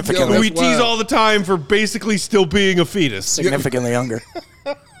 Significantly. who we tease all the time for basically still being a fetus. Significantly younger.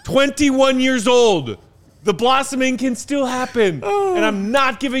 21 years old. The blossoming can still happen. And I'm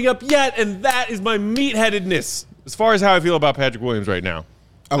not giving up yet. And that is my meatheadedness as far as how I feel about Patrick Williams right now.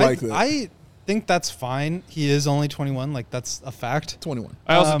 I like that. I think that's fine. He is only 21. Like, that's a fact. 21.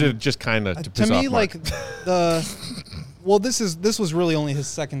 I also did it just kind of to piss To me, off like, Mark. this was really only his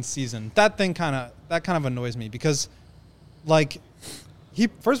second season. That kind of annoys me because, like,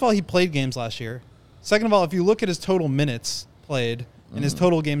 first of all, he played games last year. Second of all, if you look at his total minutes played and his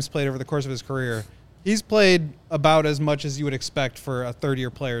total games played over the course of his career, he's played about as much as you would expect for a third-year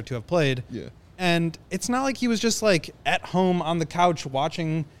player to have played. Yeah. And it's not like he was just, like, at home on the couch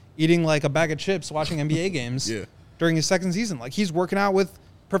eating like a bag of chips, watching NBA games during his second season. Like, he's working out with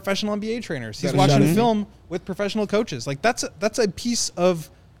professional NBA trainers. He's watching film with professional coaches. Like, that's a piece of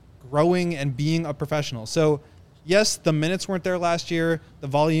growing and being a professional. So, yes, the minutes weren't there last year, the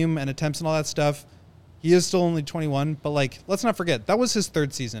volume and attempts and all that stuff. He is still only 21, but, like, let's not forget, that was his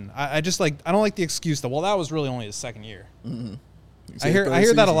third season. I don't like the excuse that, well, that was really only his second year. Mm-hmm. I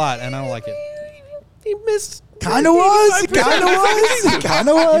hear that a lot, and I don't like it. He missed. Kind of was. He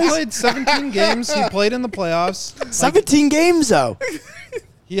played 17 games. He played in the playoffs. 17 games, though.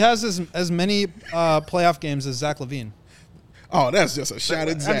 He has as many playoff games as Zach LaVine. Oh, that's just a shot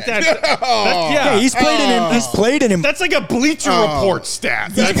at Zach. Yeah, He's played in him. That's like a Bleacher Report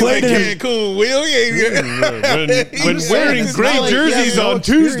stat. He's played in him. Cancun, Will. When wearing gray jerseys on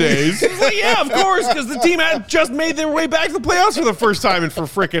Tuesdays. It's like, yeah, of course, because the team had just made their way back to the playoffs for the first time in for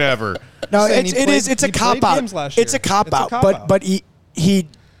frickin' ever. No, it's a cop out. It's a cop out, but he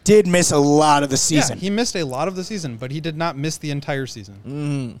did miss a lot of the season. Yeah, he missed a lot of the season, but he did not miss the entire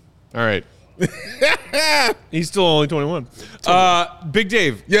season. All right. He's still only 21. Big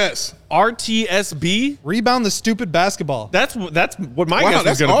Dave. Yes. RTSB. Rebound the stupid basketball. That's what my guess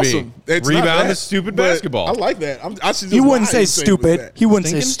is going to be. It's rebound the stupid basketball. I like that. I should just He wouldn't say stupid. He wouldn't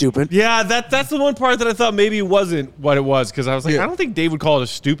say stupid. Yeah, that's the one part that I thought maybe wasn't what it was because I was like, I don't think Dave would call it a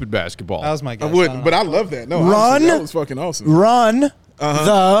stupid basketball. That was my guess. I wouldn't, but I love that. No, Run. that was fucking awesome. Run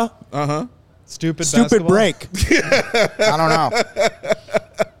the stupid basketball. Break. I don't know.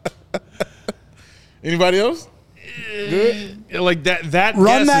 Anybody else? Good. Like that.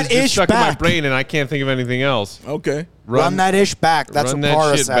 Run guess that is just ish stuck in my back. brain, and I can't think of anything else. Okay. Run that ish back. That's run what that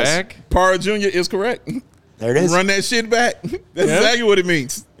Para shit says. back. Para Jr. is correct. There it is. Run that shit back. That's exactly what it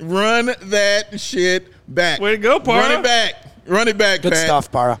means. Run that shit back. Way to go, Para. Run it back. Run it back, Good Pat.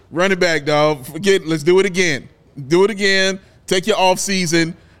 stuff, Para. Run it back, dog. Let's do it again. Do it again. Take your off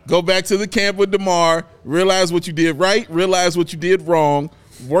season. Go back to the camp with DeMar. Realize what you did right. Realize what you did wrong.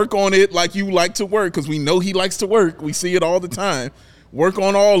 Work on it like you like to work because we know he likes to work. We see it all the time. Work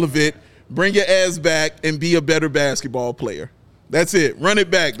on all of it. Bring your ass back and be a better basketball player. That's it. Run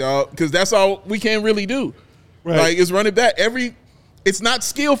it back, dog, because that's all we can really do. Right. Like, is run it back. It's not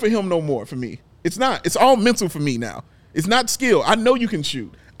skill for him no more for me. It's not. It's all mental for me now. It's not skill. I know you can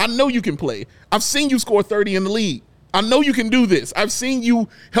shoot. I know you can play. I've seen you score 30 in the league. I know you can do this. I've seen you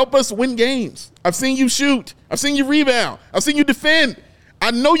help us win games. I've seen you shoot. I've seen you rebound. I've seen you defend. I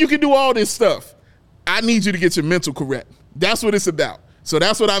know you can do all this stuff. I need you to get your mental correct. That's what it's about. So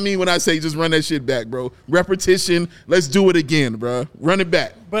that's what I mean when I say just run that shit back, bro. Repetition. Let's do it again, bro. Run it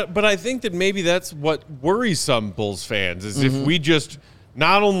back. But I think that maybe that's what worries some Bulls fans is if we just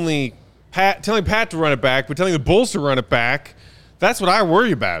not only telling Pat to run it back, but telling the Bulls to run it back. That's what I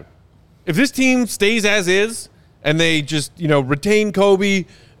worry about. If this team stays as is and they just retain Kobe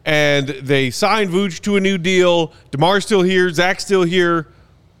and they sign Vooch to a new deal, DeMar's still here, Zach's still here,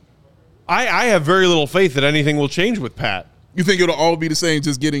 I have very little faith that anything will change with Pat. You think it'll all be the same,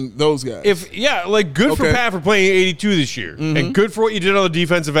 just getting those guys? Good for Pat for playing 82 this year, and good for what you did on the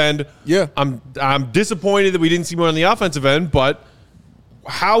defensive end. Yeah, I'm disappointed that we didn't see more on the offensive end, but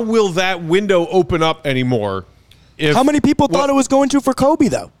how will that window open up anymore? How many people thought it was going to for Kobe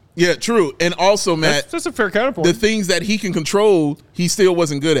though? Yeah, true. And also, Matt, that's a fair counterpoint. The things that he can control, he still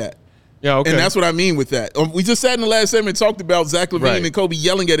wasn't good at. Yeah, okay. And that's what I mean with that. We just sat in the last segment and talked about Zach LaVine and Kobe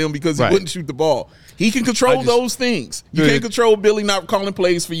yelling at him because he wouldn't shoot the ball. He can control those things. You can't control Billy not calling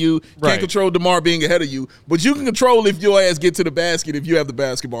plays for you. Can't control DeMar being ahead of you. But you can control if your ass get to the basket if you have the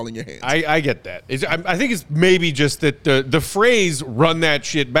basketball in your hands. I get that. I think it's maybe just that the phrase "run that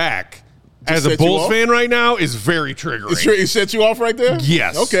shit back" as a Bulls fan right now is very triggering. It set you off right there?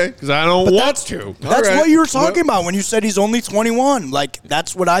 Yes. Okay. Because I don't want to. That's what you were talking about when you said he's only 21. Like,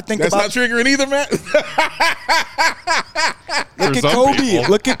 that's what I think that's about. That's not triggering either, man. Look at Kobe.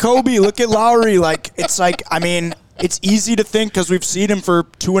 People. Look at Kobe. Look at Lowry. Like, it's like, I mean, it's easy to think because we've seen him for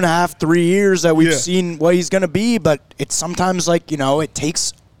 2.5, 3 years that we've seen what he's going to be, but it's sometimes like, it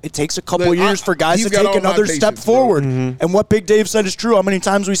takes a couple years for guys to take another step forward. Mm-hmm. And what Big Dave said is true. How many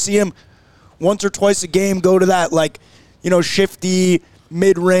times we see him once or twice a game go to that, like, shifty,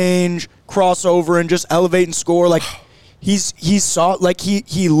 mid-range, crossover, and just elevate and score. Like, he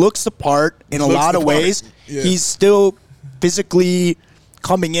looks the part in a lot of ways. Yeah. He's still physically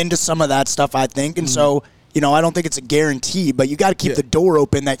coming into some of that stuff, I think. And so, I don't think it's a guarantee, but you got to keep the door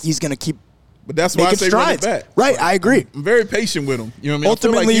open that he's going to keep. But that's why I say run it back. Right, I agree. I'm very patient with him. You know what I mean?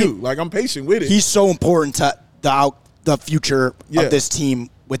 Ultimately, I feel like you. Like, I'm patient with it. He's so important to the future of this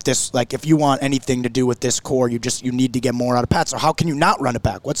team. With this, like, if you want anything to do with this core, you need to get more out of Pat. So how can you not run it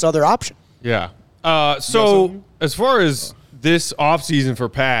back? What's the other option? Yeah. So as far as this offseason for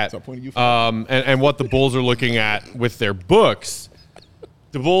Pat, and what the Bulls are looking at with their books,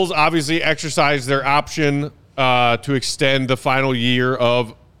 the Bulls obviously exercised their option to extend the final year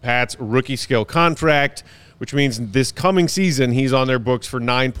of Pat's rookie scale contract, which means this coming season he's on their books for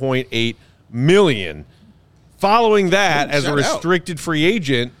 $9.8 million. Following that, as a restricted free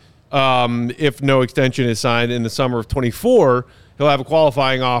agent, if no extension is signed in the summer of 24, he'll have a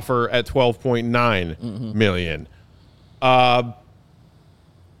qualifying offer at $12.9 million. I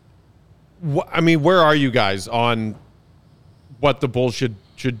mean, where are you guys on what the Bulls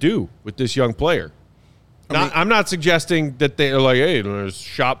should do with this young player? I'm not suggesting that they're like, hey, let's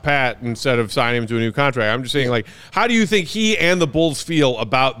shop Pat instead of signing him to a new contract. I'm just saying, like, how do you think he and the Bulls feel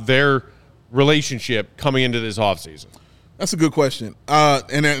about their relationship coming into this offseason? That's a good question,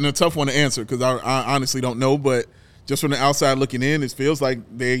 and a tough one to answer because I honestly don't know. But just from the outside looking in, it feels like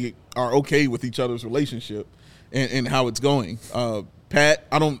they are okay with each other's relationship and how it's going. Pat,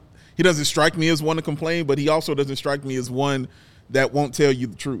 he doesn't strike me as one to complain, but he also doesn't strike me as one that won't tell you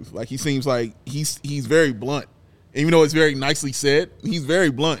the truth. Like, he seems like he's very blunt. Even though it's very nicely said, he's very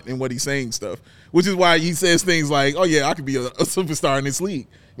blunt in what he's saying stuff, which is why he says things like, oh, yeah, I could be a superstar in this league.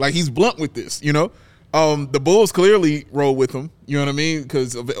 Like, he's blunt with this, The Bulls clearly roll with him, you know what I mean?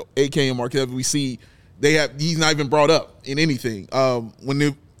 Because of AK and Marquez, we see he's not even brought up in anything.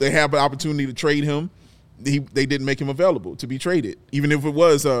 When they have an opportunity to trade him, they didn't make him available to be traded, even if it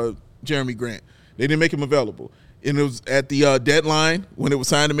was Jeremy Grant. They didn't make him available. And it was at the deadline when it was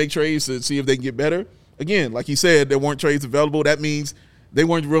time to make trades to see if they can get better. Again, like he said, there weren't trades available. That means they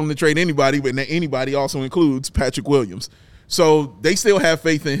weren't willing to trade anybody, but anybody also includes Patrick Williams. So they still have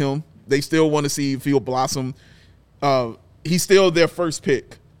faith in him. They still want to see if he'll blossom. He's still their first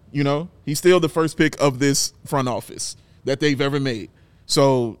pick, He's still the first pick of this front office that they've ever made.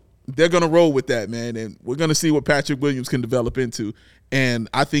 So they're going to roll with that, man, and we're going to see what Patrick Williams can develop into. And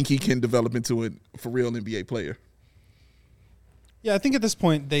I think he can develop into a for real NBA player. Yeah, I think at this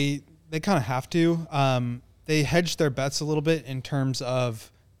point they kind of have to. They hedged their bets a little bit in terms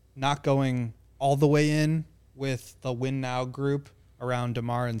of not going all the way in with the win now group around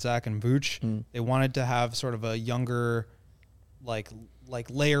DeMar and Zach and Vooch. They wanted to have sort of a younger, like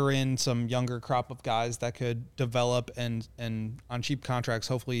layer in some younger crop of guys that could develop and on cheap contracts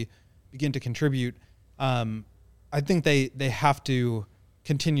hopefully begin to contribute. I think they have to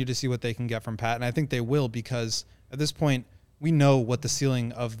continue to see what they can get from Pat, and I think they will, because at this point we know what the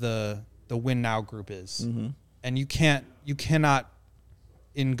ceiling of the win now group is, and you cannot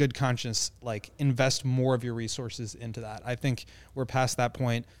in good conscience invest more of your resources into that. I think we're past that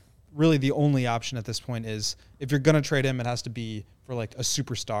point. Really, the only option at this point is if you're going to trade him, it has to be for a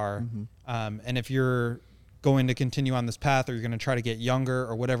superstar, and if you're going to continue on this path, or you're going to try to get younger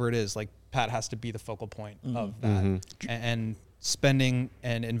or whatever it is, Pat has to be the focal point of that, and spending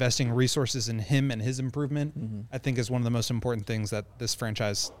and investing resources in him and his improvement, I think is one of the most important things that this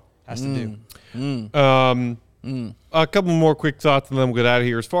franchise has to do. A couple more quick thoughts and then we'll get out of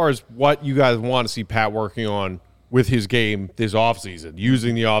here. As far as what you guys want to see Pat working on with his game this offseason,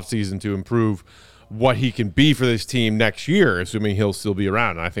 using the offseason to improve what he can be for this team next year, assuming he'll still be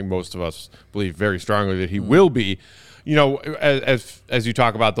around. And I think most of us believe very strongly that he will be. As you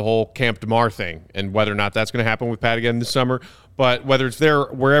talk about the whole Camp DeMar thing and whether or not that's going to happen with Pat again this summer, but whether it's there,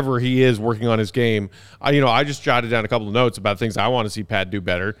 wherever he is working on his game, I just jotted down a couple of notes about things I want to see Pat do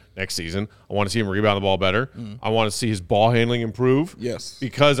better next season. I want to see him rebound the ball better. I want to see his ball handling improve. Yes.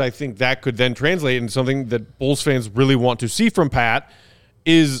 Because I think that could then translate into something that Bulls fans really want to see from Pat.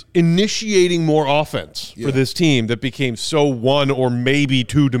 is initiating more offense for this team that became so one or maybe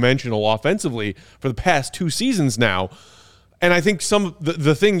two-dimensional offensively for the past 2 seasons now. And I think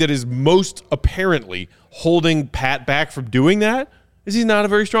the thing that is most apparently holding Pat back from doing that is he's not a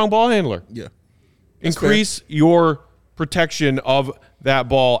very strong ball handler. Yeah. Increase your protection of that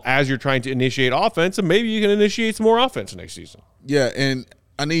ball as you're trying to initiate offense, and maybe you can initiate some more offense next season. Yeah, and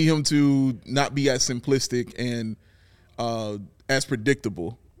I need him to not be as simplistic and as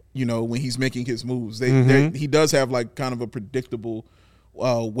predictable, when he's making his moves. He does have like kind of a predictable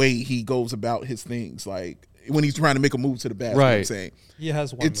way he goes about his things, like when he's trying to make a move to the basket. Right. I'm saying he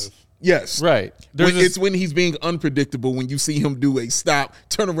has one move. Yes. Right. It's when he's being unpredictable, when you see him do a stop,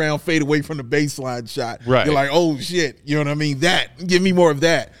 turn around, fade away from the baseline shot. Right. You're like, oh, shit. You know what I mean? Give me more of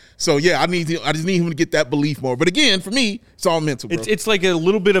that. So, yeah, I just need him to get that belief more. But, again, for me, it's all mental, bro. It's like a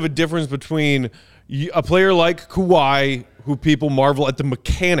little bit of a difference between a player like Kawhi, who people marvel at the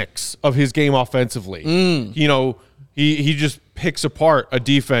mechanics of his game offensively. He just picks apart a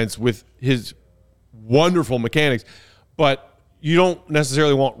defense with his wonderful mechanics. But you don't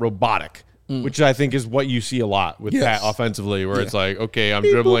necessarily want robotic, which I think is what you see a lot with Pat offensively, where it's like, okay, I'm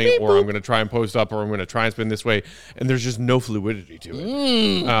dribbling, or I'm going to try and post up, or I'm going to try and spin this way, and there's just no fluidity to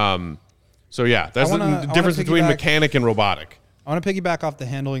it. So, yeah, that's the difference between mechanic and robotic. I want to piggyback off the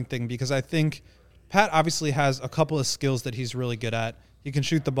handling thing because I think Pat obviously has a couple of skills that he's really good at. He can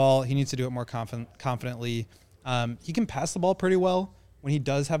shoot the ball. He needs to do it more confidently. He can pass the ball pretty well when he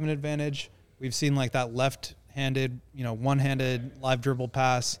does have an advantage. We've seen like that left-handed, one-handed live dribble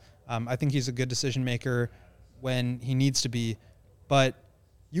pass. I think he's a good decision maker when he needs to be. But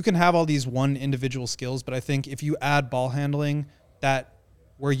you can have all these one individual skills, but I think if you add ball handling, that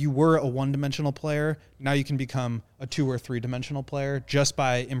where you were a one-dimensional player, now you can become a 2- or 3-dimensional player just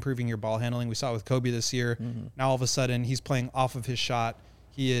by improving your ball handling. We saw it with Kobe this year. Now all of a sudden he's playing off of his shot.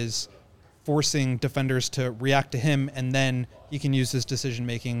 He is forcing defenders to react to him, and then he can use his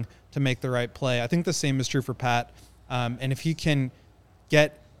decision-making to make the right play. I think the same is true for Pat. And if he can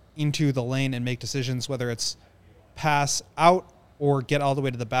get into the lane and make decisions, whether it's pass out or get all the way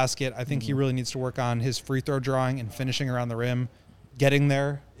to the basket, I think he really needs to work on his free throw drawing and finishing around the rim. Getting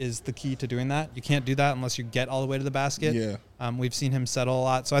there is the key to doing that. You can't do that unless you get all the way to the basket. Yeah. We've seen him settle a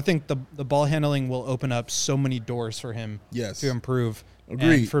lot. So I think the ball handling will open up so many doors for him to improve.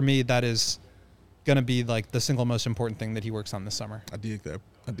 Agreed. And for me, that is going to be like the single most important thing that he works on this summer. I dig that.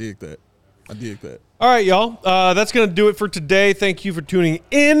 All right, y'all. That's going to do it for today. Thank you for tuning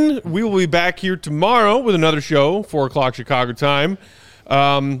in. We will be back here tomorrow with another show, 4 o'clock Chicago time.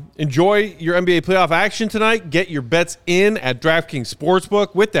 Enjoy your NBA playoff action tonight. Get your bets in at DraftKings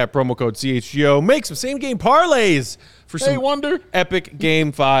Sportsbook with that promo code CHGO. Make some same-game parlays for some epic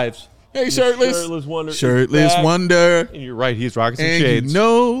Game 5s. Hey, Shirtless Wonder. Shirtless Wonder. And you're right. He's rocking some and shades.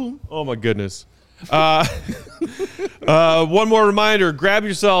 Oh, my goodness. One more reminder, grab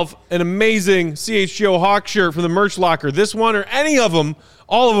yourself an amazing CHGO Hawk shirt from the merch locker. This one or any of them,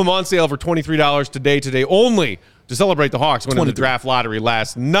 all of them on sale for $23 today only to celebrate the Hawks winning the draft lottery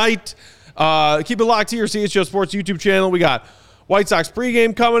last night. Keep it locked to your CHGO Sports YouTube channel. We got White Sox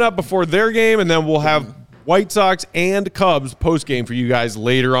pregame coming up before their game, and then we'll have White Sox and Cubs postgame for you guys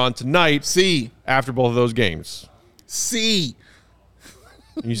later on tonight. After both of those games.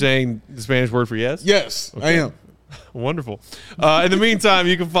 You saying the Spanish word for yes? Yes, okay. I am. Wonderful. In the meantime,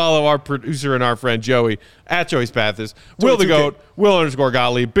 you can follow our producer and our friend Joey at Joey's Pathis, Will the Goat,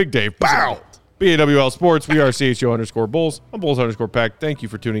 Will_Gottlieb, Big Dave, Bow, BAWL Sports. We are CHGO Bulls. I'm Bulls_Peck. Thank you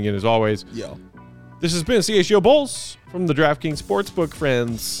for tuning in as always. This has been CHGO Bulls from the DraftKings Sportsbook,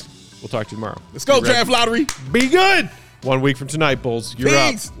 friends. We'll talk to you tomorrow. Let's go, draft lottery. Be good. 1 week from tonight, Bulls. You're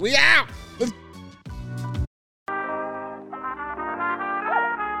up. We out.